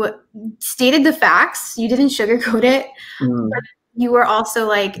you stated the facts, you didn't sugarcoat it, but you were also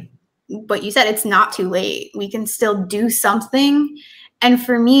like, but you said it's not too late. We can still do something. And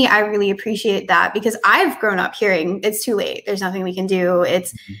for me, I really appreciate that, because I've grown up hearing it's too late. There's nothing we can do.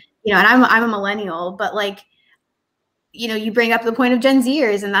 It's, and I'm a millennial, but like, you bring up the point of Gen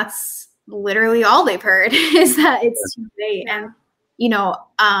Zers, and that's literally all they've heard is that it's too late. And,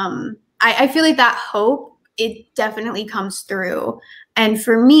 I feel like that hope, it definitely comes through. And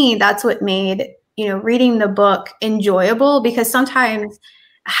for me, that's what made, reading the book enjoyable, because sometimes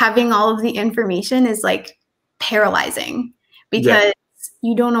having all of the information is like paralyzing, because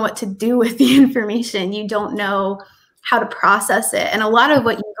you don't know what to do with the information. You don't know how to process it. And a lot of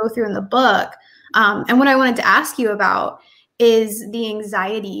what you go through in the book, and what I wanted to ask you about, is the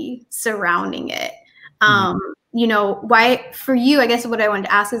anxiety surrounding it. Why, for you, I guess what I wanted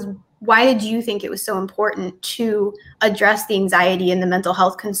to ask is, why did you think it was so important to address the anxiety and the mental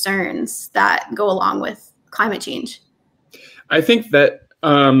health concerns that go along with climate change? I think that,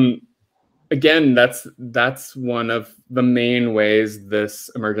 again, that's one of the main ways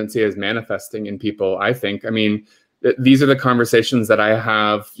this emergency is manifesting in people, I think. I mean, these are the conversations that I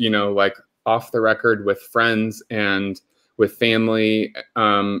have, like off the record with friends and with family.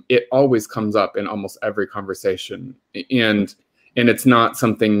 It always comes up in almost every conversation. And it's not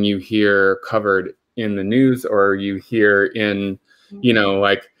something you hear covered in the news, or you hear in,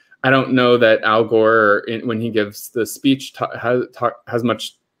 like, I don't know that Al Gore, when he gives the speech, has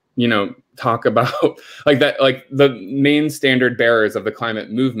much, talk about like that. Like the main standard bearers of the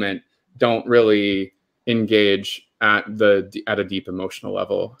climate movement don't really engage at a deep emotional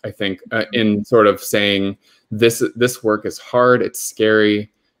level, I think, in sort of saying this work is hard, it's scary,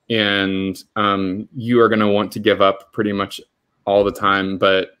 and you are going to want to give up pretty much all the time,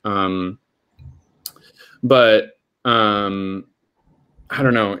 but I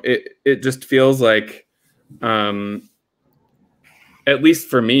don't know. It just feels like, at least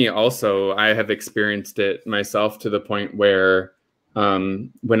for me, also, I have experienced it myself to the point where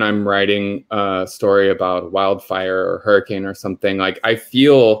when I'm writing a story about wildfire or hurricane or something, like I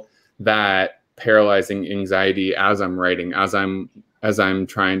feel that paralyzing anxiety as I'm writing, as I'm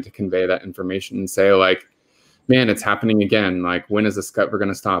trying to convey that information and say like, man, it's happening again. Like, when is this ever going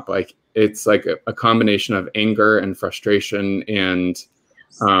to stop? Like, it's like a combination of anger and frustration and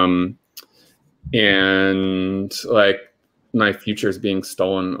like my future is being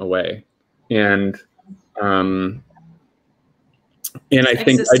stolen away. And I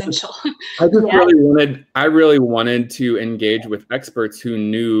think I really wanted to engage with experts who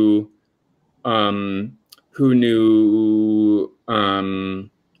knew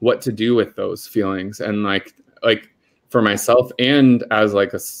what to do with those feelings. And like for myself, and as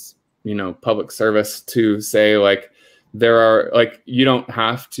like a, public service, to say like, there are like, you don't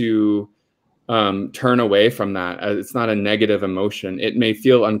have to turn away from that. It's not a negative emotion. It may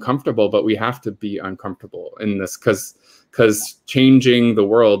feel uncomfortable, but we have to be uncomfortable in this, because changing the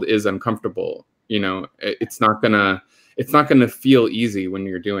world is uncomfortable. It's not gonna feel easy when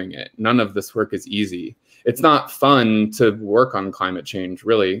you're doing it. None of this work is easy. It's not fun to work on climate change,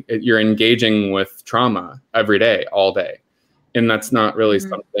 really. You're engaging with trauma every day, all day. And that's not really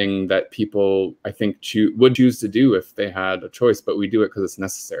something that people, I think, would choose to do if they had a choice, but we do it because it's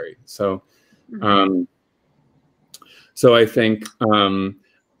necessary. So, so I think,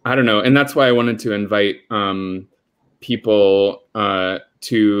 I don't know. And that's why I wanted to invite people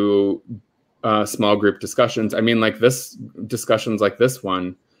to small group discussions. I mean, like discussions like this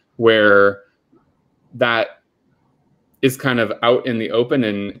one, where that is kind of out in the open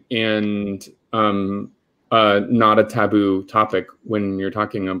and not a taboo topic when you're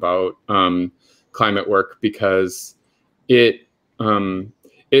talking about climate work, because it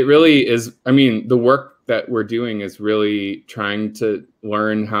really is. I mean, the work that we're doing is really trying to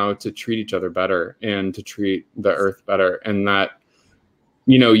learn how to treat each other better and to treat the earth better, and that,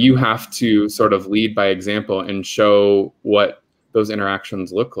 you know, you have to sort of lead by example and show what those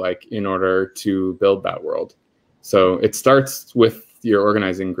interactions look like in order to build that world. So it starts with your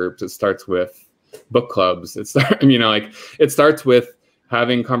organizing groups. It starts with book clubs. It starts with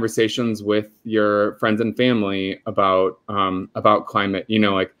having conversations with your friends and family about climate. You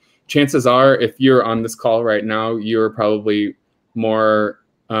know, like, chances are, if you're on this call right now, you're probably more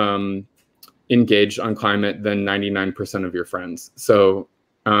engaged on climate than 99% of your friends. So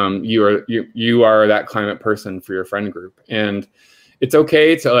you are that climate person for your friend group, and it's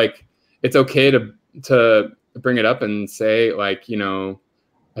okay to bring it up and say, like, you know,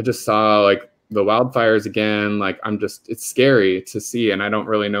 I just saw like the wildfires again. Like, it's scary to see, and I don't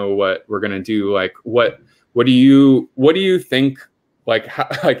really know what we're gonna do. Like, what do you think? Like, how,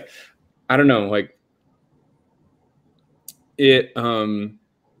 like, I don't know, like it.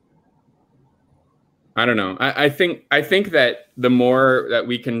 I don't know. I think that the more that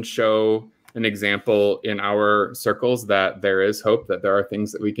we can show an example in our circles that there is hope, that there are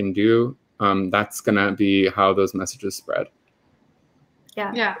things that we can do, that's gonna be how those messages spread.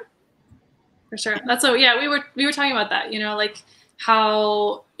 Yeah, for sure. That's so. Yeah, we were talking about that. You know, like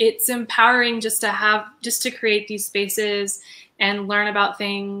how it's empowering just to create these spaces and learn about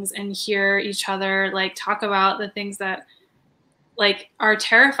things and hear each other like talk about the things that like are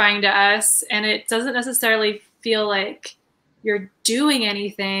terrifying to us, and it doesn't necessarily feel like you're doing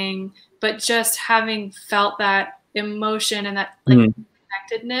anything, but just having felt that emotion and that like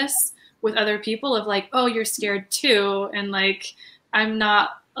connectedness with other people of like, oh, you're scared too, and like, I'm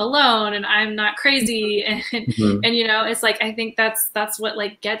not alone, and I'm not crazy, and and you know, it's like, I think that's what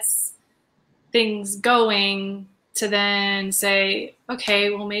like gets things going, to then say, okay,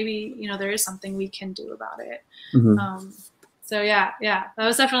 well, maybe, you know, there is something we can do about it. So yeah, that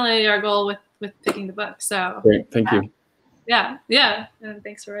was definitely our goal with picking the book. So great, thank you. Yeah, and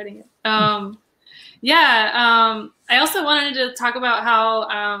thanks for writing it. I also wanted to talk about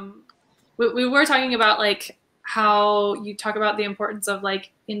how we were talking about like how you talk about the importance of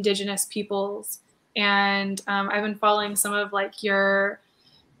like Indigenous peoples, and I've been following some of like your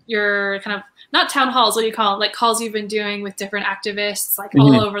kind of, not town halls, what do you call it, like calls you've been doing with different activists like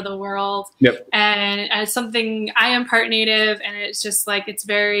all over the world. Yep. And it's something, I am part Native, and it's just like, it's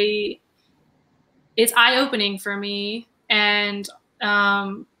eye-opening for me, and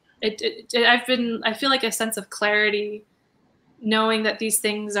I feel like a sense of clarity knowing that these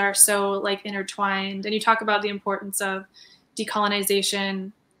things are so like intertwined. And you talk about the importance of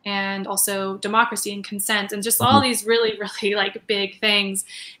decolonization and also democracy and consent and just all these really, really like big things.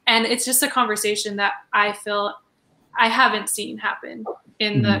 And it's just a conversation that I feel I haven't seen happen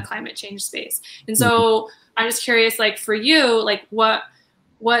in the climate change space. And so I'm just curious, like for you, like when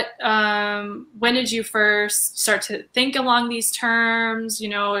did you first start to think along these terms? You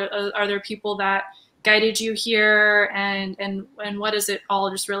know, are there people that guided you here, and what does it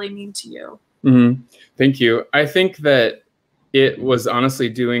all just really mean to you? Thank you. I think that it was honestly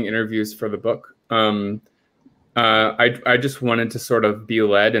doing interviews for the book. I just wanted to sort of be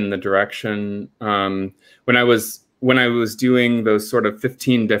led in the direction when I was doing those sort of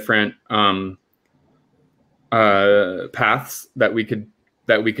 15 different paths that we could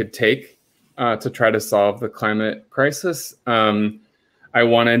take to try to solve the climate crisis. I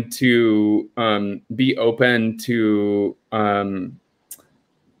wanted to be open to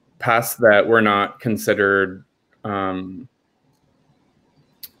paths that were not considered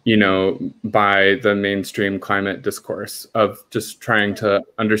you know, by the mainstream climate discourse, of just trying to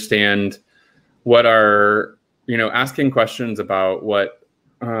understand what are, you know, asking questions about what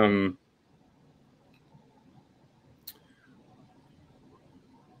it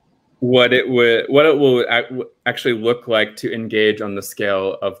will actually look like to engage on the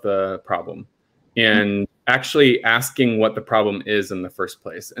scale of the problem, and actually asking what the problem is in the first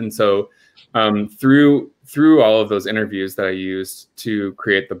place. And so through all of those interviews that I used to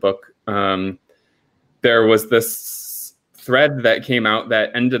create the book, there was this thread that came out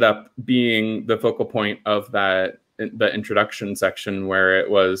that ended up being the focal point of the introduction section, where it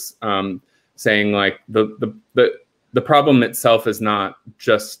was saying like the problem itself is not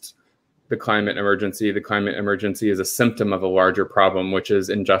just the climate emergency. The climate emergency is a symptom of a larger problem, which is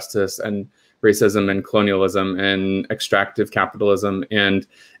injustice and racism and colonialism and extractive capitalism and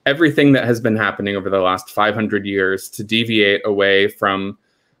everything that has been happening over the last 500 years to deviate away from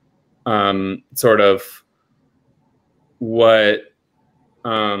sort of what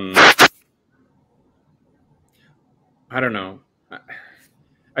I don't know.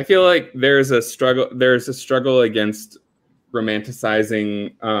 I feel like there's a struggle against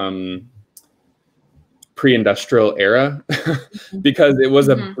romanticizing pre-industrial era because it was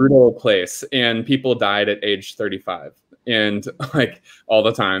a brutal place and people died at age 35 and like all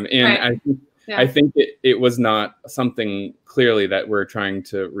the time. And I think it was not something clearly that we're trying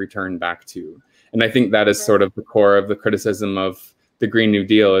to return back to. And I think that is sort of the core of the criticism of the Green New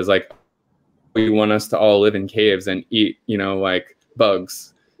Deal is like, we want us to all live in caves and eat, you know, like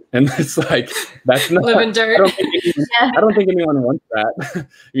bugs. And it's like, that's not, live in dirt. I don't think anyone wants that.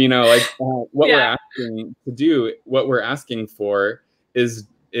 You know, like what we're asking to do, what we're asking for is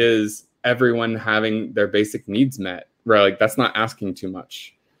everyone having their basic needs met, right? Like that's not asking too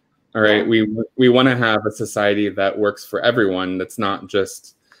much. All right. We want to have a society that works for everyone. That's not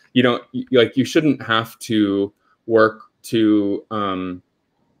just, you know, like you shouldn't have to work to,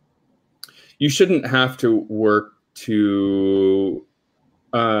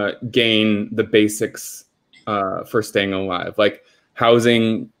 gain the basics for staying alive, like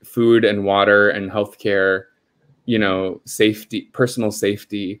housing, food and water and healthcare, you know, safety, personal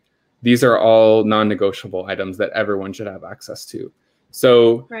safety. These are all non-negotiable items that everyone should have access to.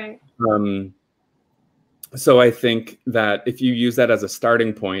 So, so I think that if you use that as a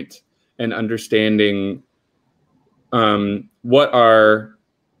starting point and understanding what are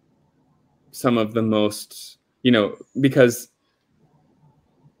some of the most, you know, because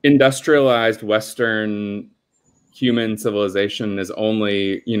industrialized Western human civilization is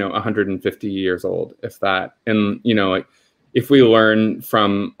only, you know, 150 years old, if that. And, you know, like if we learn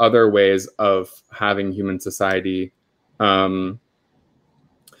from other ways of having human society, I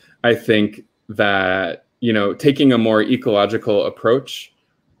think that, you know, taking a more ecological approach,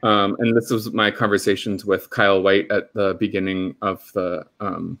 and this was my conversations with Kyle White at the beginning of the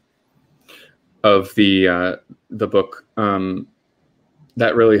book,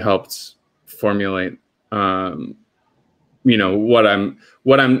 that really helped formulate, you know, what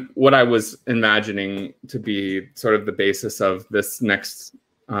I was imagining to be sort of the basis of this next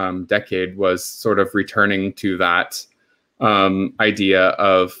decade was sort of returning to that idea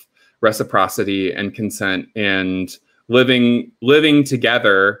of reciprocity and consent and living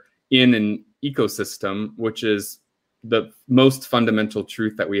together in an ecosystem, which is the most fundamental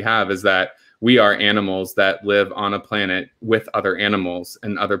truth that we have, is that we are animals that live on a planet with other animals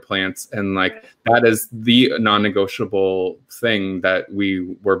and other plants. And like, that is the non-negotiable thing that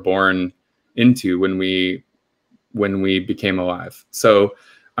we were born into when we became alive. So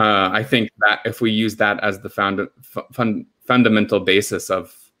I think that if we use that as the fundamental basis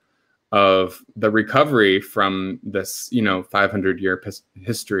of the recovery from this, you know, 500-year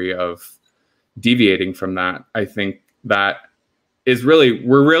history of deviating from that, I think that is really,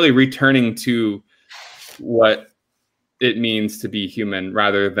 we're really returning to what it means to be human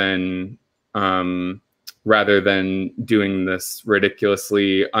rather than doing this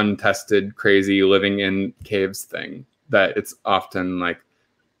ridiculously untested, crazy living in caves thing that it's often like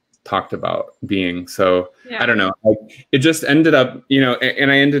talked about being. So I don't know, like, it just ended up, you know,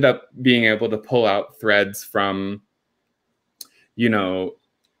 and I ended up being able to pull out threads from, you know,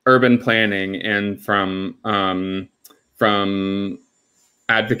 urban planning and from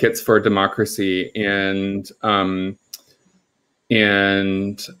advocates for democracy and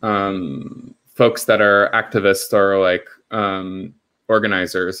folks that are activists or like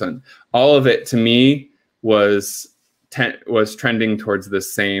organizers, and all of it to me was trending towards the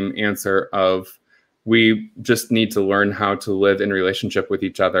same answer of, we just need to learn how to live in relationship with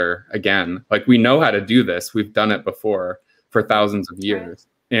each other again. Like, we know how to do this. We've done it before for thousands of years.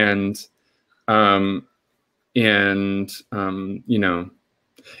 And you know,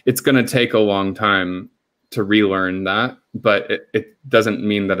 it's going to take a long time to relearn that, but it doesn't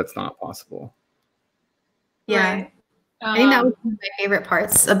mean that it's not possible. Yeah. I think that was one of my favorite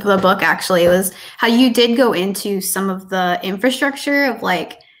parts of the book, actually, was how you did go into some of the infrastructure of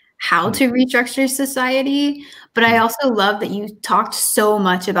like how to restructure society. But I also love that you talked so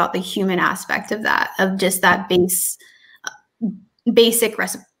much about the human aspect of that, of just that basic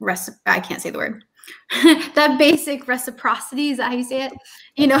I can't say the word. That basic reciprocity, is that how you say it?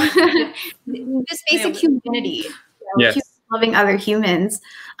 You know, just basic humanity, you know, loving other humans.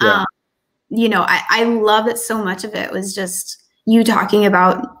 You know, I love that so much of it was just you talking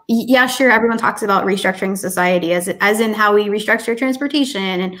about, yeah, sure, everyone talks about restructuring society as in how we restructure transportation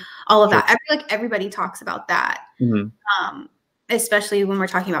and all of that. I feel like everybody talks about that, especially when we're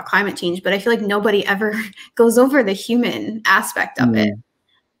talking about climate change. But I feel like nobody ever goes over the human aspect of it,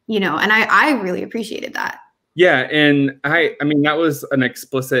 you know, and I really appreciated that. Yeah, and I mean, that was an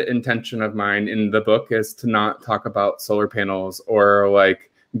explicit intention of mine in the book, is to not talk about solar panels or like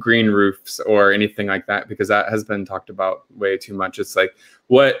green roofs or anything like that, because that has been talked about way too much. It's like,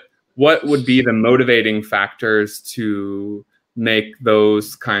 what would be the motivating factors to make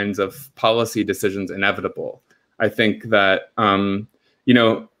those kinds of policy decisions inevitable? I think that, you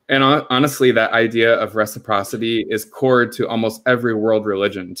know, and honestly, that idea of reciprocity is core to almost every world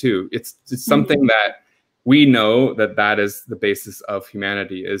religion too. It's something that we know that is the basis of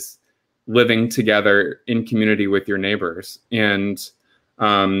humanity, is living together in community with your neighbors, and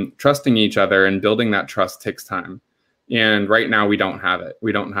trusting each other, and building that trust takes time. And right now we don't have it.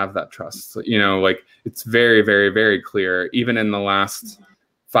 We don't have that trust. So, you know, like, it's very, very, very clear, even in the last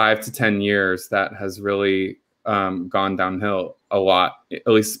 5 to 10 years, that has really gone downhill a lot, at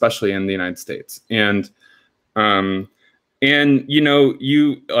least especially in the United States. And you know,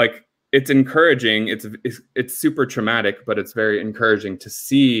 it's encouraging. It's super traumatic, but it's very encouraging to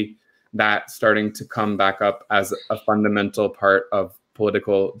see that starting to come back up as a fundamental part of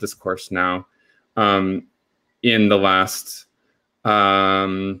political discourse now, in the last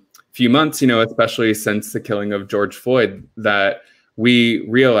few months, you know, especially since the killing of George Floyd, that we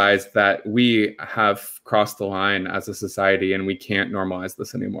realized that we have crossed the line as a society and we can't normalize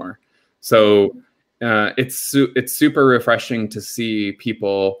this anymore. So it's super refreshing to see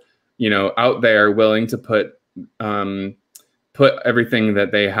people, you know, out there willing to put everything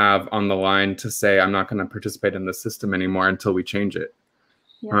that they have on the line to say, I'm not going to participate in the system anymore until we change it.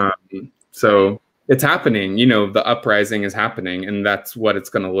 Yeah. So it's happening, you know, the uprising is happening, and that's what it's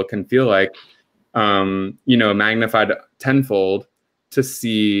going to look and feel like, you know, magnified tenfold, to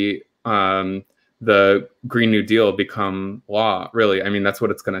see the Green New Deal become law, really. I mean, that's what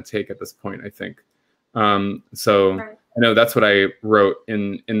it's going to take at this point, I think. So right. I know that's what I wrote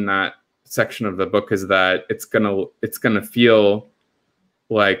in that section of the book, is that it's gonna feel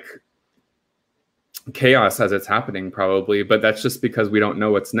like chaos as it's happening, probably, but that's just because we don't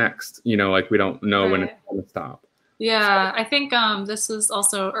know what's next. You know, like, we don't know when it's going to stop. Yeah, I think this is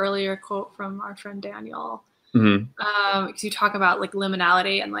also earlier quote from our friend Daniel. Because you talk about like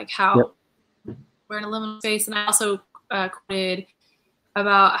liminality and like how we're in a liminal space, and I also quoted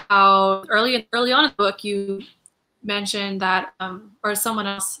about how early on in the book you mentioned that, or someone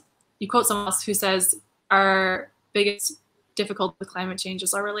else, you quote someone else who says our biggest difficulty with climate change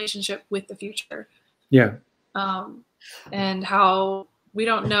is our relationship with the future. Yeah. And how we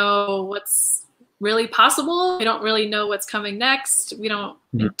don't know what's really possible. We don't really know what's coming next. We don't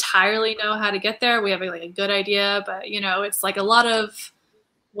entirely know how to get there. We have like a good idea, but you know, it's like a lot of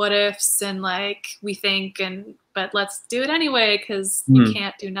what ifs, and like we think, but let's do it anyway, because you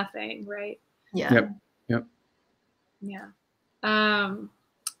can't do nothing, right? Yeah. Yep. Yeah.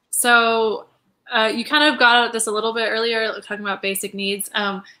 So you kind of got at this a little bit earlier, talking about basic needs.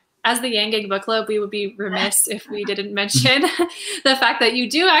 As the Yang Gang Book Club, we would be remiss if we didn't mention the fact that you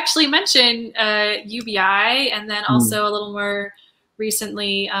do actually mention UBI, and then also a little more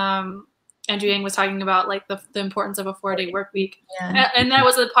recently, Andrew Yang was talking about like the importance of a 4-day work week. And that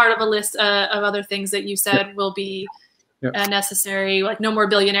was a part of a list of other things that you said will be necessary, like no more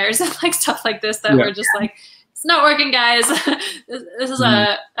billionaires and like stuff like this, that we're just like, it's not working, guys. This is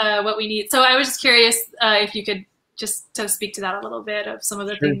what we need. So I was just curious if you could just to speak to that a little bit, of some of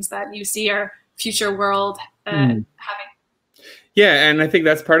the things that you see our future world having. Yeah, and I think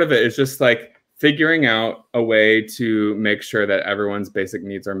that's part of it, is just like figuring out a way to make sure that everyone's basic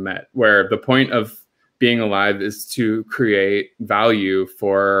needs are met, where the point of being alive is to create value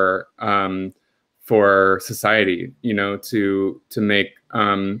for society, you know, to make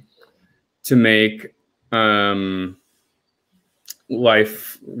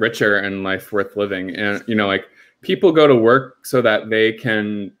life richer and life worth living. And, you know, like, people go to work so that they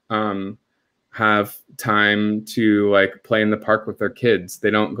can have time to like play in the park with their kids.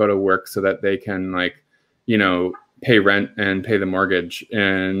 They don't go to work so that they can, like, you know, pay rent and pay the mortgage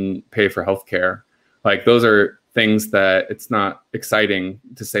and pay for healthcare. Like, those are things that it's not exciting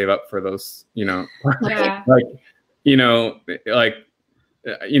to save up for those, you know, like, you know, like,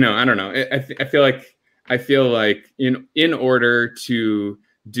 you know, I don't know. I feel like in order to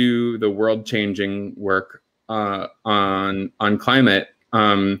do the world changing work on climate,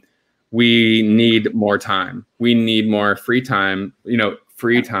 we need more time. We need more free time, you know,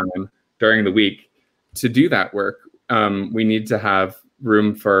 free time during the week to do that work. we need to have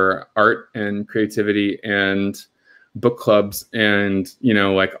room for art and creativity and book clubs and, you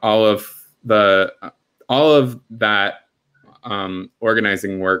know, like all of that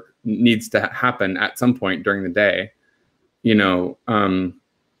organizing work needs to happen at some point during the day, you know.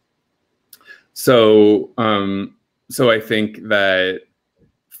 So I think that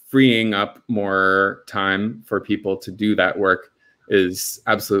freeing up more time for people to do that work is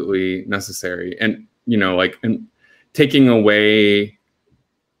absolutely necessary. And, you know, like, and taking away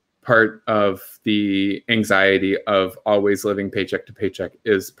part of the anxiety of always living paycheck to paycheck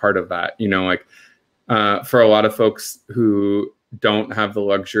is part of that, you know, like, for a lot of folks who don't have the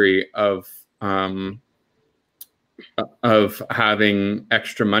luxury of having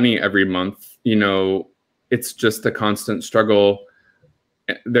extra money every month, you know, it's just a constant struggle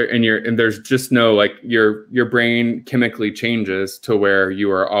there, and there's just no, like, your brain chemically changes to where you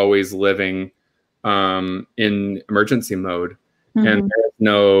are always living in emergency mode. Mm-hmm. And there's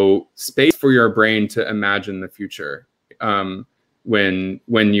no space for your brain to imagine the future when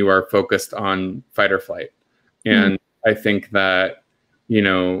you are focused on fight or flight. And I think that, you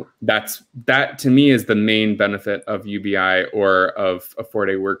know, that to me is the main benefit of UBI or of a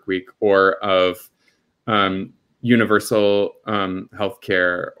 4-day work week or of universal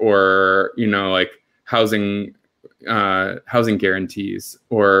healthcare or, you know, like housing guarantees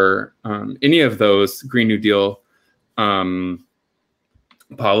or any of those Green New Deal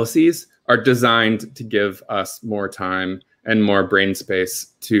policies are designed to give us more time and more brain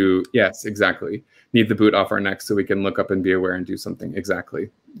space to, yes, exactly, need the boot off our necks so we can look up and be aware and do something. Exactly.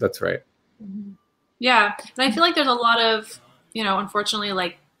 That's right. Yeah. And I feel like there's a lot of, you know, unfortunately,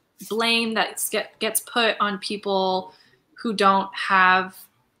 like, blame that gets put on people who don't have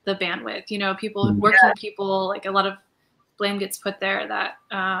the bandwidth, you know, people, working people, like, a lot of blame gets put there that,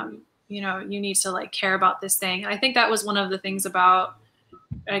 you know, you need to, like, care about this thing. And I think that was one of the things about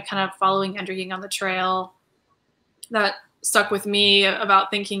kind of following and drinking on the trail that stuck with me about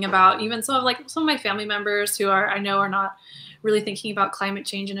thinking about even some of my family members who I know are not really thinking about climate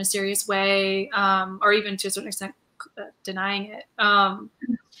change in a serious way, or even to a certain extent denying it.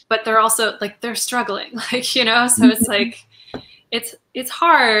 But they're also, like, they're struggling, like, you know, so it's like, it's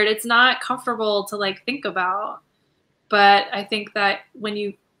hard. It's not comfortable to, like, think about, but I think that when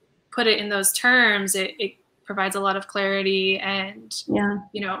you put it in those terms, it provides a lot of clarity and,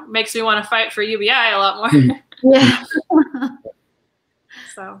 you know, makes me want to fight for UBI a lot more. Yeah.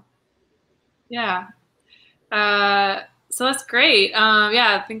 So, yeah. So that's great.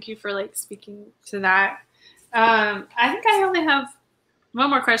 Yeah, thank you for, like, speaking to that. I think I only have one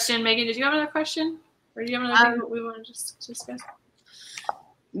more question. Meghin, did you have another question? Or do you have another thing that we want to just discuss?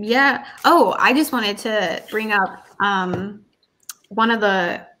 Yeah. Oh, I just wanted to bring up one of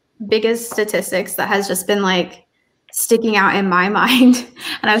the biggest statistics that has just been, like, sticking out in my mind,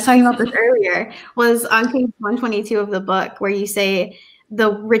 and I was talking about this earlier, was on page 122 of the book, where you say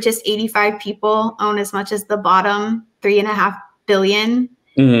the richest 85 people own as much as the bottom 3.5 billion.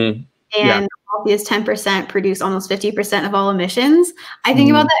 Mm-hmm. And the wealthiest 10% produce almost 50% of all emissions. I think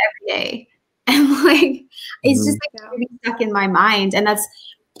about that every day. And, like, it's just, like, really stuck in my mind. And that's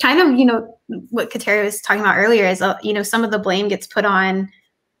kind of, you know, what Kateri was talking about earlier is, you know, some of the blame gets put on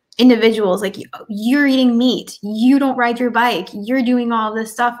individuals, like, you're eating meat, you don't ride your bike, you're doing all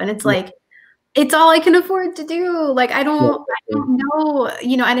this stuff. And it's like, it's all I can afford to do. Like, I don't know,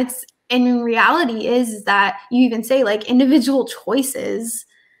 you know, and it's, in reality is that you even say, like, individual choices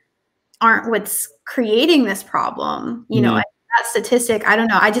aren't what's creating this problem, you know. That statistic, I don't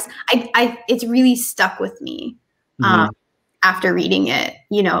know, it's really stuck with me after reading it,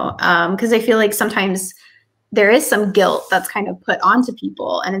 you know, because I feel like sometimes there is some guilt that's kind of put onto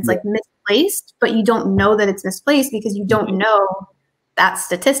people, and it's like misplaced, but you don't know that it's misplaced because you don't know that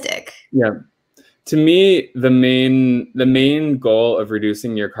statistic. Yeah. To me, the main goal of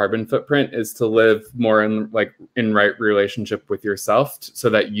reducing your carbon footprint is to live more in right relationship with yourself, so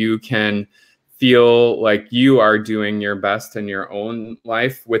that you can feel like you are doing your best in your own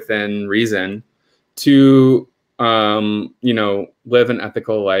life within reason to you know, live an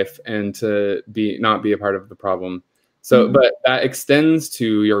ethical life and to not be a part of the problem. So, but that extends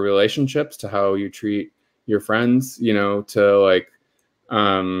to your relationships, to how you treat your friends, you know, to, like,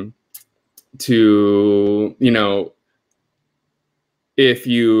 to, you know, if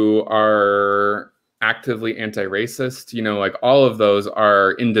you are actively anti-racist, you know, like, all of those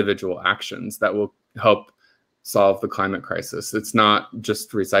are individual actions that will help solve the climate crisis. It's not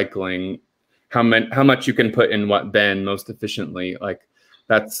just recycling how much you can put in what bin most efficiently. Like,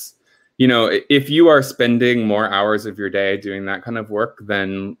 that's, you know, if you are spending more hours of your day doing that kind of work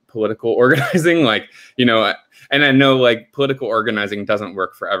than political organizing, like, you know, and I know like political organizing doesn't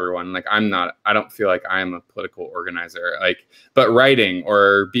work for everyone. Like I don't feel like I'm a political organizer, like, but writing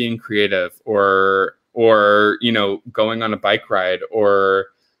or being creative or, you know, going on a bike ride or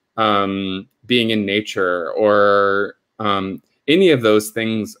being in nature or any of those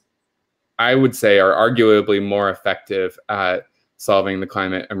things, I would say are arguably more effective at solving the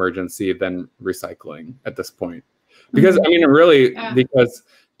climate emergency than recycling at this point. Because I mean, really,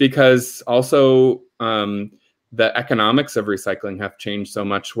 because also the economics of recycling have changed so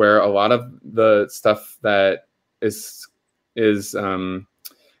much, where a lot of the stuff that is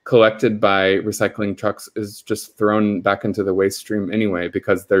collected by recycling trucks is just thrown back into the waste stream anyway,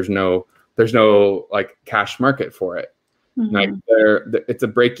 because there's no like cash market for it. Like it's a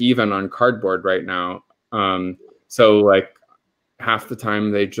break even on cardboard right now. So like half the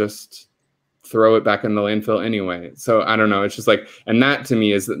time they just throw it back in the landfill anyway. So I don't know. It's just like, and that to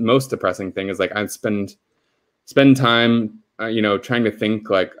me is the most depressing thing, is like I spend time, you know, trying to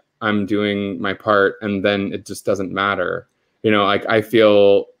think like I'm doing my part, and then it just doesn't matter. You know, like I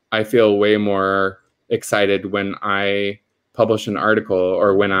feel way more excited when I publish an article,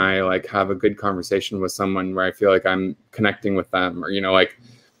 or when I like have a good conversation with someone where I feel like I'm connecting with them, or, you know, like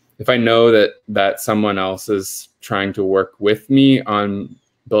if I know that someone else is trying to work with me on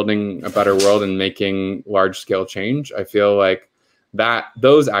building a better world and making large scale change, I feel like that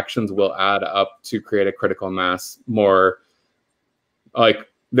those actions will add up to create a critical mass more. Like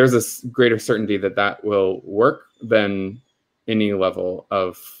there's a greater certainty that will work than any level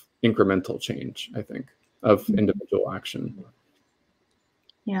of incremental change, I think, of individual action.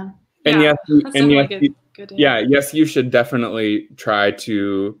 Yeah. And yeah, yes, you should definitely try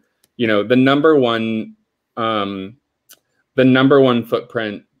to, you know, the number one carbon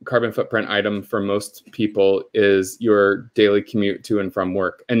footprint item for most people is your daily commute to and from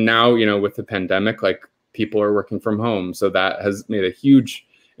work. And now, you know, with the pandemic, like people are working from home, so that has made a huge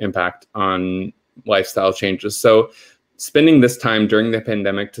impact on lifestyle changes. So spending this time during the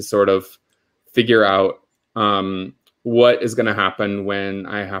pandemic to sort of figure out what is going to happen when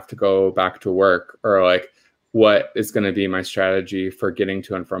I have to go back to work, or like what is going to be my strategy for getting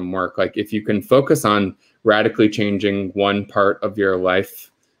to and from work. Like if you can focus on radically changing one part of your life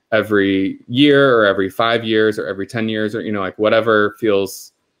every year, or every 5 years, or every 10 years, or, you know, like whatever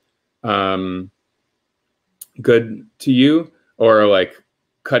feels good to you, or like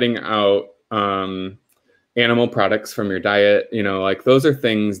cutting out animal products from your diet, you know, like those are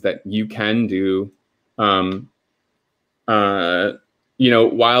things that you can do, you know,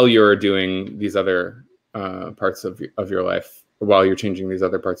 while you're doing these other parts of your life, while you're changing these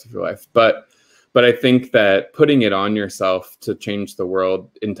other parts of your life. But I think that putting it on yourself to change the world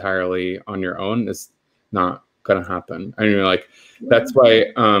entirely on your own is not going to happen. I mean, like that's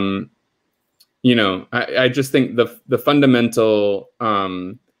why, you know, I just think the fundamental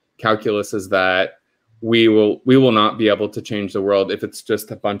calculus is that we will not be able to change the world if it's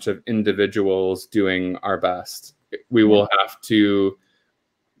just a bunch of individuals doing our best. We will have to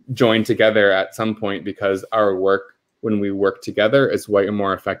join together at some point, because our work, when we work together, is way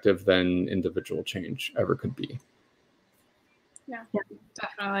more effective than individual change ever could be. Yeah,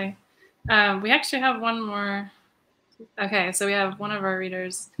 definitely. We actually have one more. Okay, so we have one of our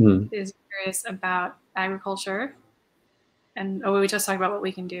readers is curious about agriculture, and we just talked about what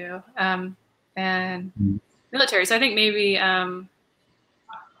we can do, and military. So I think maybe as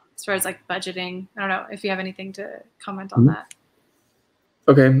far as like budgeting, I don't know if you have anything to comment on that.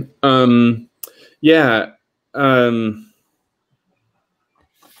 Okay. Yeah. I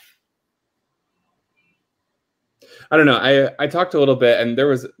don't know. I talked a little bit, and there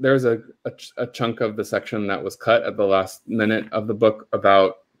was a chunk of the section that was cut at the last minute of the book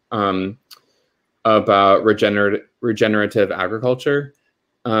about regenerative agriculture.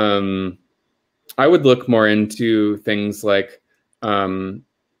 I would look more into things like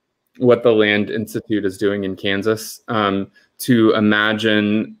what the Land Institute is doing in Kansas to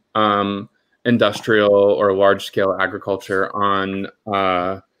imagine industrial or large-scale agriculture on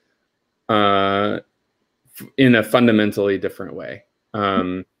in a fundamentally different way.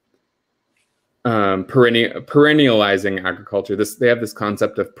 Perennializing agriculture. They have this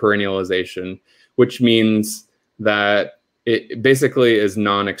concept of perennialization, which means that it basically is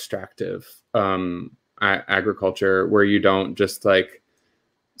non-extractive agriculture, where you don't just like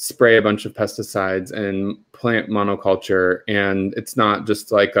spray a bunch of pesticides and plant monoculture, and it's not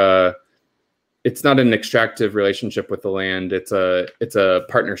just like it's not an extractive relationship with the land. It's a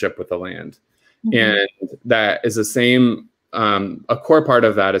partnership with the land. And that is the same a core part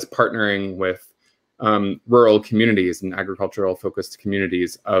of that is partnering with rural communities and agricultural focused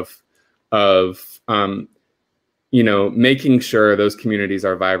communities of making sure those communities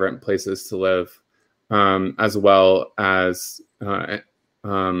are vibrant places to live, as well as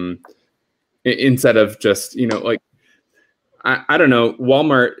instead of just, like, I don't know,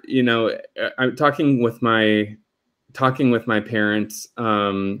 Walmart, I'm talking with my parents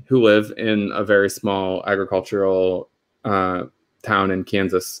who live in a very small agricultural town in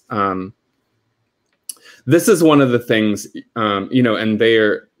Kansas. This is one of the things, and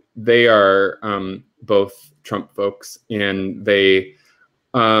they are both Trump folks, and their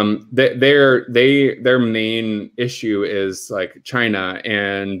main issue is like China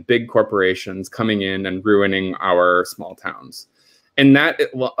and big corporations coming in and ruining our small towns. And that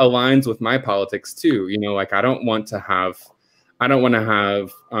aligns with my politics too. Like I don't want to have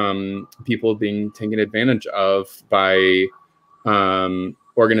people being taken advantage of by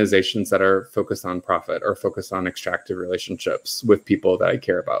organizations that are focused on profit or focused on extractive relationships with people that I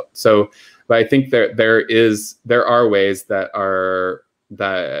care about. So, but I think there are ways that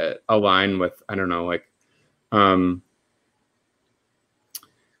align with, I don't know, like,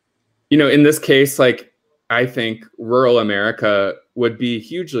 in this case, like, I think rural America would be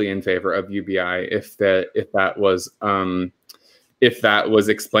hugely in favor of UBI if that was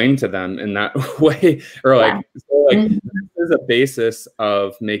explained to them in that way, or like, this is a basis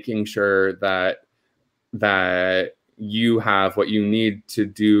of making sure that you have what you need to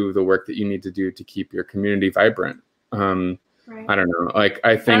do the work that you need to do to keep your community vibrant. Right. I don't know. Like,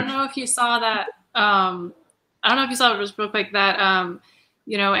 I don't know if you saw that. I don't know if you saw it real quick that,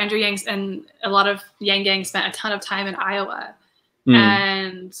 Andrew Yang and a lot of Yang Gang spent a ton of time in Iowa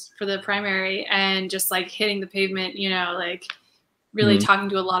and for the primary, and just like hitting the pavement, like really talking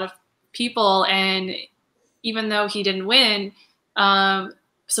to a lot of people. And even though he didn't win,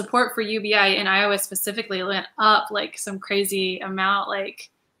 support for UBI in Iowa specifically went up like some crazy amount, like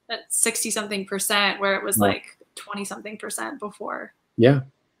 60-something%, where it was like 20-something% before. Yeah.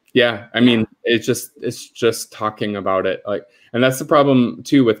 I mean, it's just talking about it, like, and that's the problem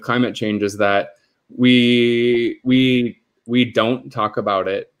too with climate change, is that we don't talk about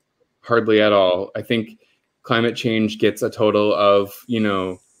it hardly at all. I think climate change gets a total of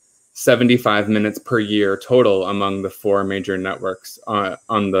 75 minutes per year total among the 4 major networks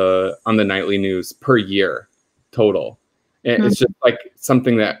on the nightly news per year total. It's just like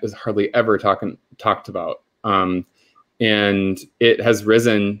something that is hardly ever talked about. And it has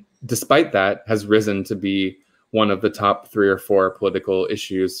risen, despite that, to be one of the top 3 or 4 political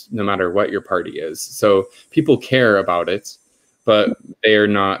issues, no matter what your party is. So people care about it, but they are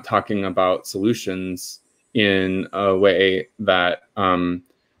not talking about solutions in a way that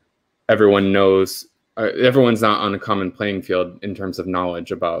everyone knows. Everyone's not on a common playing field in terms of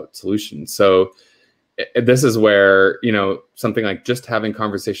knowledge about solutions. So this is where, something like just having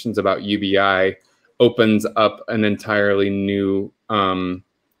conversations about UBI opens up an entirely new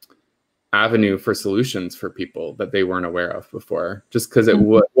avenue for solutions for people that they weren't aware of before, just because it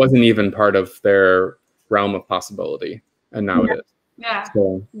wasn't even part of their realm of possibility, and now it is. Yeah,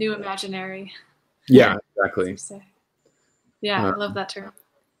 so, new imaginary. Yeah, exactly. Yeah, I love that term.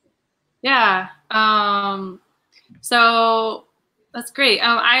 Yeah, so that's great.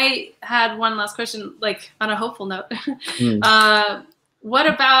 I had one last question, like on a hopeful note. What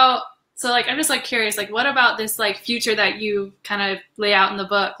about, so like, I'm just like curious, like what about this like future that you kind of lay out in the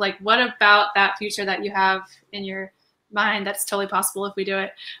book? Like what about that future that you have in your mind that's totally possible if we do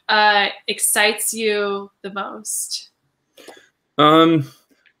it, excites you the most?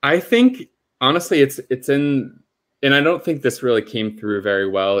 I think honestly it's in, and I don't think this really came through very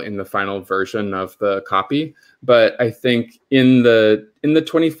well in the final version of the copy, but I think in the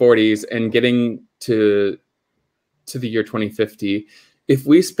 2040s and getting to the year 2050, if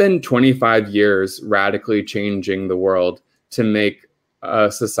we spend 25 years radically changing the world to make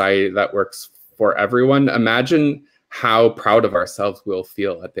a society that works for everyone, imagine how proud of ourselves we'll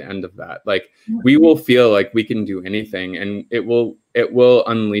feel at the end of that. Like we will feel like we can do anything, and it will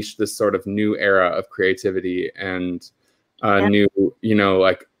unleash this sort of new era of creativity and new,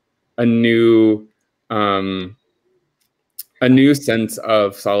 like a new sense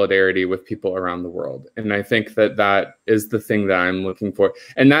of solidarity with people around the world. And I think that is the thing that I'm looking for.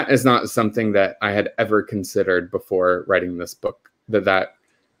 And that is not something that I had ever considered before writing this book, that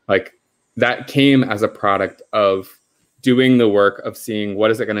came as a product of doing the work of seeing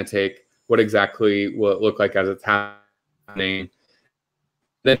what is it going to take, what exactly will it look like as it's happening,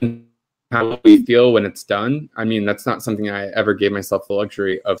 then how we feel when it's done. I mean, that's not something I ever gave myself the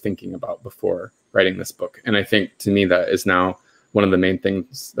luxury of thinking about before writing this book. And I think to me that is now one of the main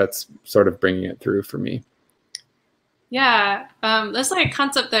things that's sort of bringing it through for me. Yeah, there's like a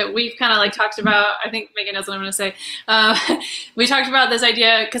concept that we've kind of like talked about. I think Megan knows what I'm going to say. We talked about this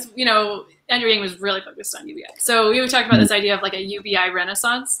idea because, you know, Andrew Yang was really focused on UBI. So we talked about this idea of like a UBI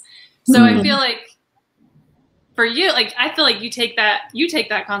renaissance. So I feel like for you, like, I feel like you take that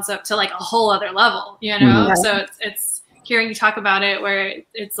concept to like a whole other level, you know? So it's hearing you talk about it where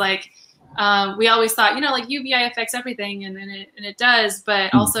it's like, we always thought, you know, like UBI affects everything and it does,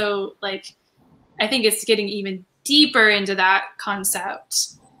 but also like, I think it's getting even deeper into that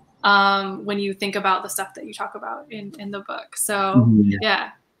concept when you think about the stuff that you talk about in the book. So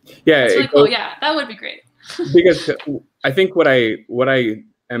yeah, it's really cool. Yeah, that would be great. Because I think what I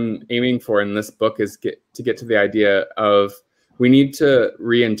am aiming for in this book is to get to the idea of we need to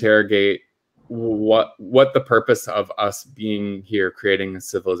reinterrogate what the purpose of us being here creating a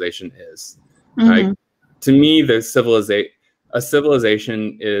civilization is. Like, to me, a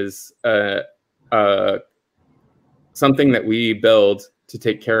civilization is something that we build to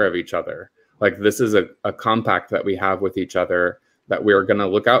take care of each other. Like, this is a compact that we have with each other, that we're going to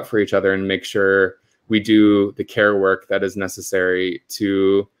look out for each other and make sure we do the care work that is necessary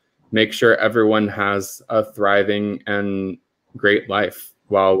to make sure everyone has a thriving and great life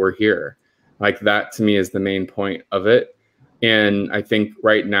while we're here. Like, that to me is the main point of it. And I think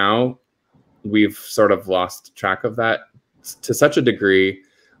right now we've sort of lost track of that to such a degree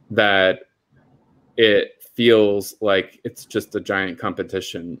that it feels like it's just a giant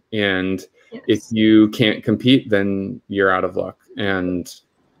competition. And if you can't compete, then you're out of luck. And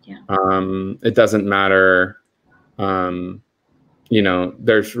it doesn't matter. You know,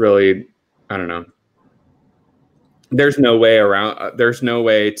 there's really, I don't know. There's no way around. There's no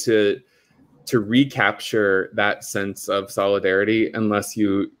way to recapture that sense of solidarity unless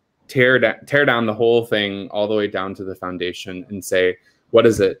you tear down the whole thing all the way down to the foundation and say, what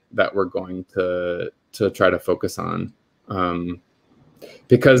is it that we're going to try to focus on?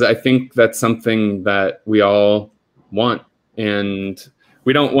 Because I think that's something that we all want, and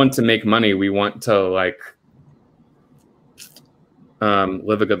we don't want to make money. We want to like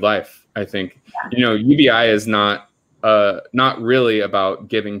live a good life. I think, you know, UBI is not really about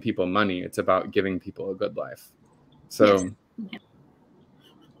giving people money. It's about giving people a good life. So,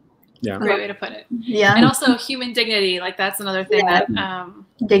 yeah. Great way to put it. Yeah. And also human dignity. Like, that's another thing that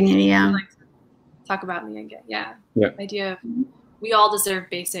dignity. Yeah. Like to talk about in the end. Yeah. The idea of we all deserve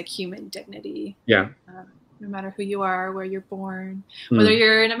basic human dignity. Yeah. No matter who you are, where you're born, whether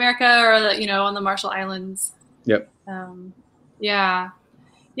you're in America or, you know, on the Marshall Islands. Yep.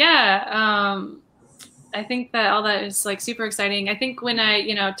 I think that all that is like super exciting. I think when I,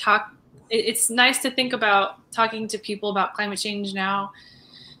 you know, talk, it's nice to think about talking to people about climate change now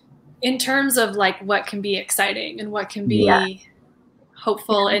in terms of like what can be exciting and what can be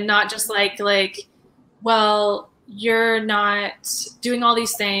hopeful, and not just like, well, you're not doing all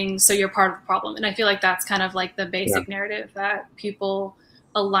these things, so you're part of the problem. And I feel like that's kind of like the basic narrative that people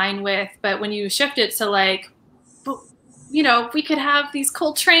align with. But when you shift it to like, you know, we could have these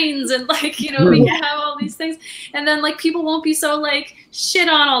cool trains and like, you know, we could have all these things, and then like people won't be so like shit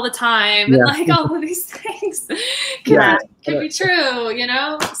on all the time, and like all of these things can be true, you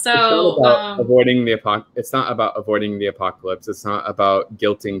know? So it's not about avoiding the apocalypse. It's not about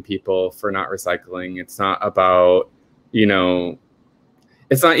guilting people for not recycling. It's not about, you know,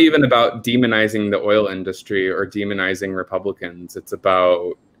 it's not even about demonizing the oil industry or demonizing Republicans. It's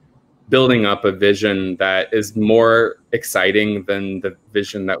about building up a vision that is more exciting than the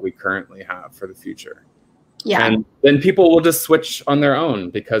vision that we currently have for the future. Yeah. And then people will just switch on their own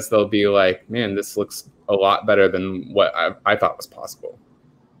because they'll be like, man, this looks a lot better than what I thought was possible.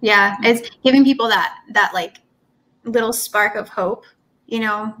 Yeah. It's giving people that like little spark of hope, you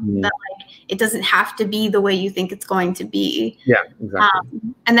know, that like, it doesn't have to be the way you think it's going to be. Yeah, exactly.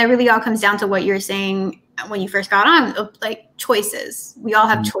 And that really all comes down to what you're saying when you first got on, like choices. We all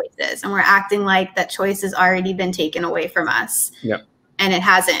have choices, and we're acting like that choice has already been taken away from us. Yeah. And it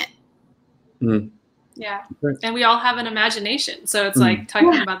hasn't. Yeah. And we all have an imagination. So it's like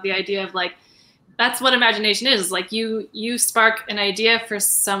talking about the idea of like, that's what imagination is. Like you spark an idea for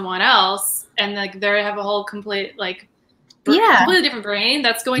someone else, and like they have a whole complete like completely different brain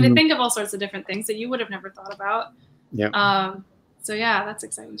that's going to think of all sorts of different things that you would have never thought about. Yeah. So yeah, that's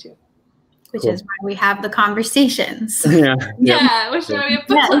exciting too. which is why we have the conversations. Yeah. Yeah, which is why we have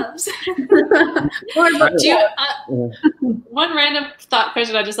book clubs. Do you, one random thought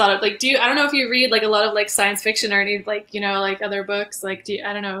question I just thought of, like, I don't know if you read like a lot of like science fiction or any like, you know, like other books, like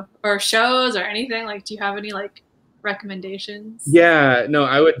I don't know, or shows or anything, like do you have any like recommendations? Yeah, no,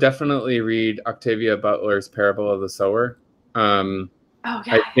 I would definitely read Octavia Butler's Parable of the Sower. I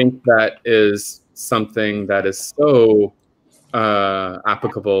think that is something that is so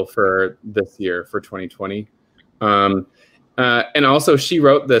applicable for this year, for 2020. And also she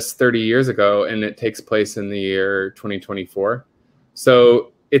wrote this 30 years ago and it takes place in the year 2024.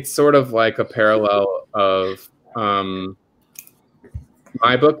 So it's sort of like a parallel of my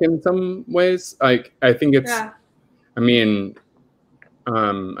book in some ways. Like, I think it's, I mean,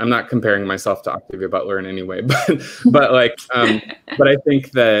 I'm not comparing myself to Octavia Butler in any way, but like, but I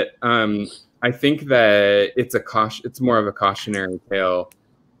think that it's more of a cautionary tale,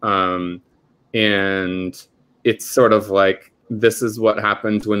 and it's sort of like, this is what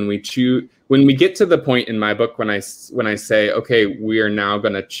happens when we get to the point in my book when I say, okay, we are now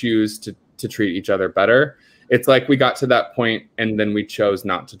going to choose to treat each other better. It's like we got to that point and then we chose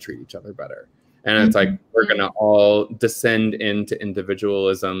not to treat each other better. And it's like, we're going to all descend into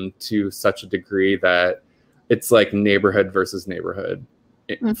individualism to such a degree that it's like neighborhood versus neighborhood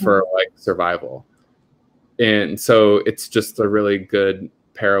for like survival. And so it's just a really good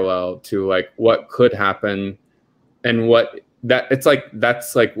parallel to like what could happen and it's like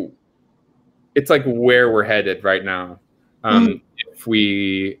where we're headed right now. If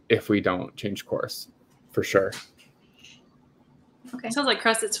we don't change course, for sure. Okay. Sounds like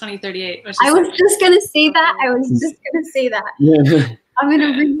Crescent's 2038. I was just going to say that. Yeah. I'm going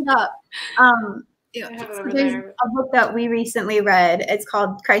to bring it up. So there's a book that we recently read. It's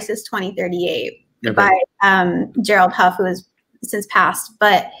called Crisis 2038 by Gerald Huff, who has since passed.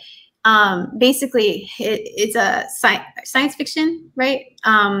 But basically, it's a science fiction, right?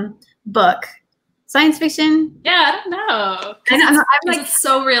 Book. Science fiction? Yeah, I don't know. I'm like, it's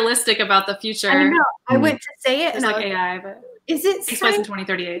so realistic about the future. I don't know. I went to say it. It's like AI, but... Is it takes place in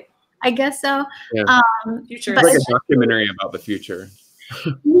 2038? I guess so. Yeah. Future. It's like a documentary about the future.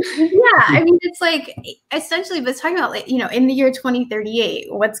 Yeah, I mean, it's like essentially, but it's talking about like, you know, in the year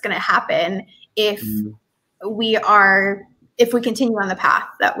 2038, what's going to happen if we continue on the path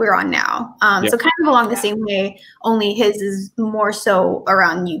that we're on now. So kind of along the same way, only his is more so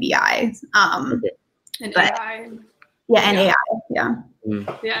around UBI. And AI. Yeah, and AI. Yeah.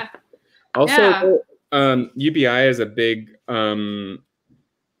 Yeah. Also, UBI is a big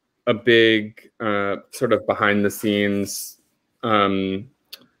sort of behind the scenes,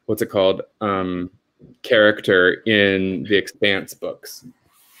 what's it called? Character in the Expanse books.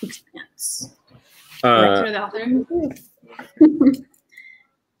 Expanse.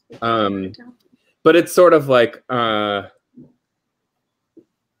 But it's sort of like, I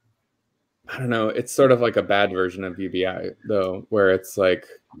don't know, it's sort of like a bad version of UBI though, where it's like,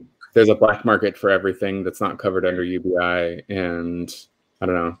 there's a black market for everything that's not covered under UBI. And I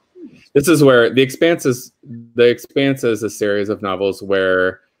don't know. This is where The Expanse is a series of novels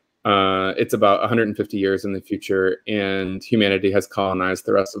where it's about 150 years in the future and humanity has colonized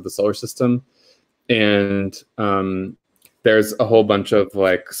the rest of the solar system. And there's a whole bunch of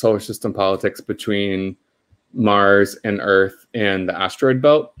like solar system politics between Mars and Earth and the asteroid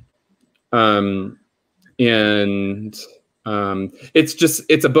belt. It's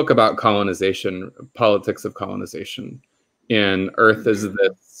a book about colonization, politics of colonization. And Earth is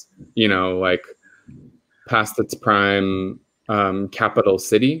this, you know, like past its prime capital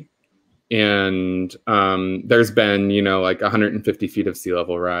city. And there's been, you know, like 150 feet of sea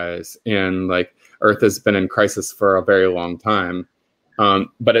level rise. And like Earth has been in crisis for a very long time.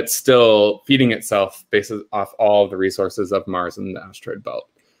 But it's still feeding itself based off all the resources of Mars and the asteroid belt.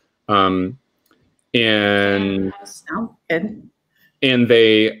 And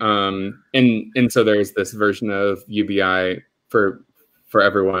they and so there's this version of UBI for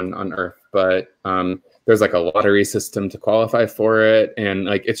everyone on Earth, but there's like a lottery system to qualify for it, and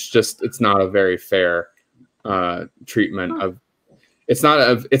like it's not a very fair treatment of it's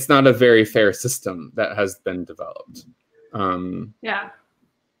not a very fair system that has been developed. Yeah.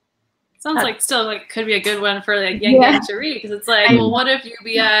 Sounds like still like could be a good one for like young guys to read, because it's like, well, what if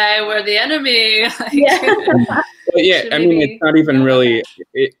UBI were the enemy? Like, I mean, it's not even really.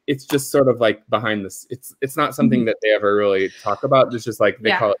 It's just sort of like behind this. It's not something that they ever really talk about. It's just like they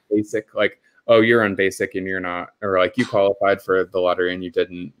call it basic. Like, oh, you're on basic and you're not, or like you qualified for the lottery and you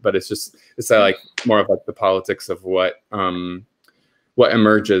didn't. But it's like more of like the politics of what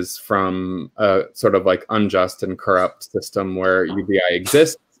emerges from a sort of like unjust and corrupt system where UBI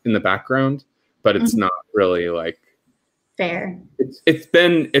exists in the background, but it's not really like fair.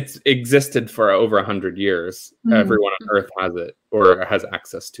 It's existed for over 100 years. Everyone on Earth has it or has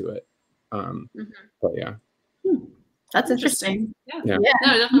access to it. But yeah. That's interesting. Yeah. No,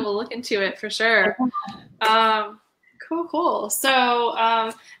 definitely we'll look into it for sure. Cool.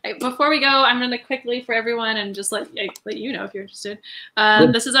 So before we go, I'm going to quickly for everyone and just let you know if you're interested.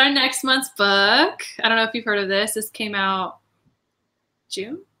 This is our next month's book. I don't know if you've heard of this. This came out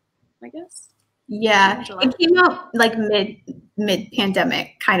June, I guess. Yeah, it came out like mid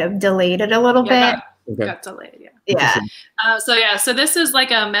pandemic, kind of delayed it a little bit. Got delayed. Yeah. So this is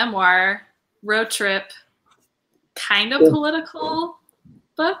like a memoir, road trip, kind of political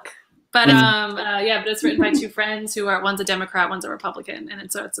book. But but it's written by two friends who are, one's a Democrat, one's a Republican, and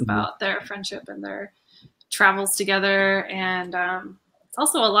so it's about their friendship and their travels together, and it's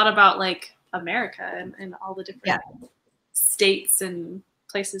also a lot about like America and all the different states and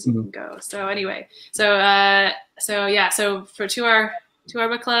places you can go. So anyway, so for to our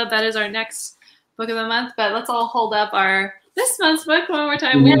book club, that is our next book of the month. But let's all hold up this month's book one more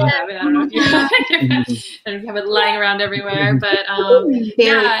time. We don't have it. I don't know if you have it lying around everywhere, but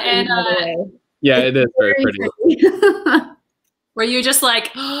it is very pretty. Were you just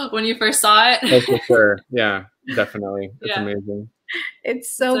like when you first saw it? Oh, for sure. Yeah, definitely. It's amazing. It's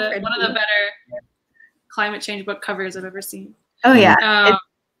so pretty. One of the better climate change book covers I've ever seen. Oh yeah,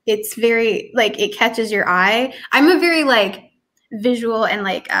 it's very like it catches your eye. I'm a very like visual and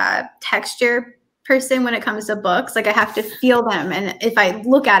like texture person when it comes to books. Like I have to feel them, and if I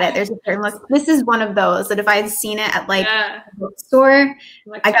look at it, there's a certain look. This is one of those that if I had seen it at like a bookstore,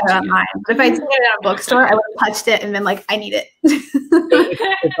 I got it on mine. But if I'd seen it at a bookstore, I would have touched it and been like, I need it.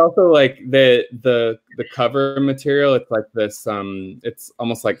 It's also like the cover material. It's like this. It's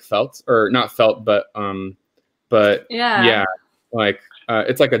almost like felt, or not felt, but like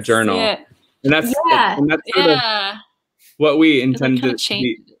it's like a journal, and that's sort of what we intended to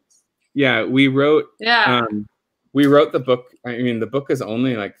be. Yeah, we wrote the book. I mean, the book is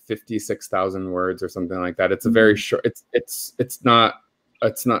only like 56,000 words or something like that. It's a very short. It's not.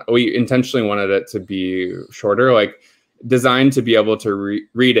 We intentionally wanted it to be shorter, like designed to be able to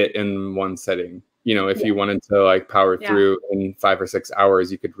read it in one sitting. You know, if you wanted to like power through in 5 or 6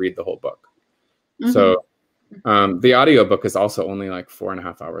 hours, you could read the whole book. So. The audiobook is also only like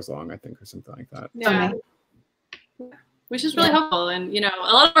 4.5 hours long, I think, or something like that. Yeah. Which is really helpful. And, you know,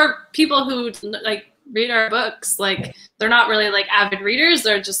 a lot of our people who like read our books, like they're not really like avid readers.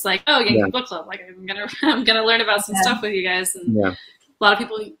 They're just like, oh, book club. Like I'm gonna learn about some stuff with you guys. And a lot of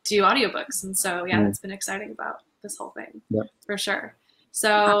people do audiobooks. And so, it's been exciting about this whole thing for sure.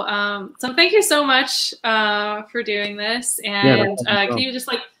 So, so thank you so much for doing this. And can you just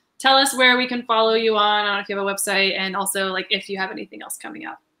like tell us where we can follow you on? I don't know if you have a website, and also like if you have anything else coming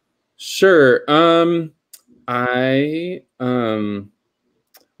up. Sure. I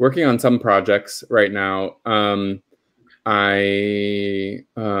working on some projects right now.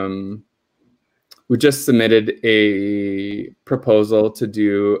 We just submitted a proposal to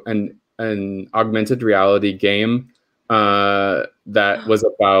do an augmented reality game that was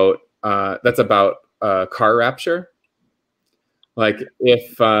about car rapture. Like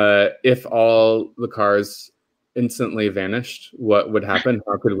if all the cars instantly vanished, what would happen?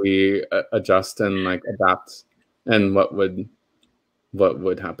 How could we adjust and like adapt, and what would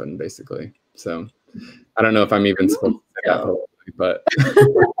happen basically? So I don't know if I'm even supposed to say that publicly, but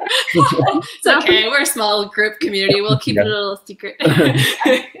it's okay. We're a small group community. We'll keep it a little secret.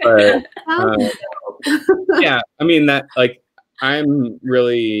 But, I mean that like I'm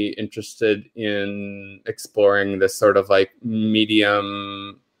really interested in exploring this sort of like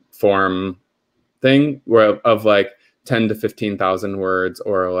medium form thing of like 10 to 15,000 words,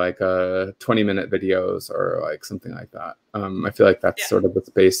 or like 20-minute videos, or like something like that. I feel like that's sort of the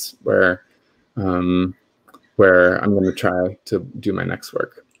space where I'm going to try to do my next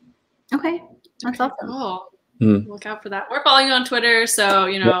work. Okay, that's awesome. Cool. Look out for that. We're following you on Twitter, so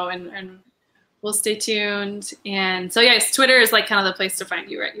you know, and we'll stay tuned. And so Twitter is like kind of the place to find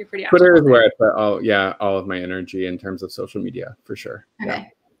you, right? You're pretty active. Twitter is where I put all of my energy in terms of social media, for sure.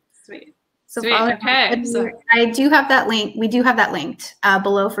 Okay. Sweet. So I do have that link. We do have that linked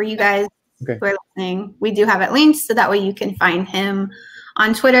below for you guys who are listening. We do have it linked, so that way you can find him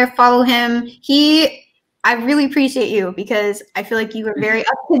on Twitter, follow him. I really appreciate you, because I feel like you were very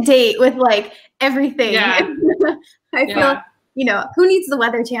up to date with like everything. Yeah. I feel, you know, who needs the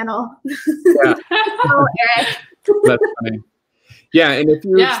Weather Channel? Oh, Eric. That's funny. Yeah, and if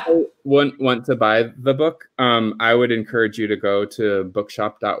you want to buy the book, I would encourage you to go to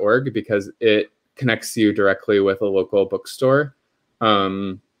bookshop.org, because it connects you directly with a local bookstore.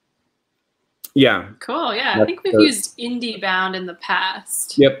 Yeah. Cool. Yeah, I think we've used IndieBound in the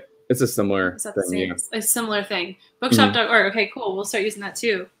past. Yep, it's a similar Is that thing. the same? Yeah. A similar thing. Bookshop.org. Okay, cool. We'll start using that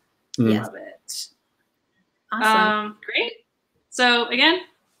too. Yes. Love it. Awesome. Great. So again,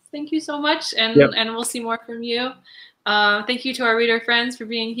 thank you so much, and and we'll see more from you. Thank you to our reader friends for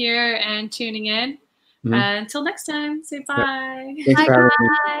being here and tuning in. Until next time, say bye. Thanks Bye, for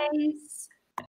having me. guys.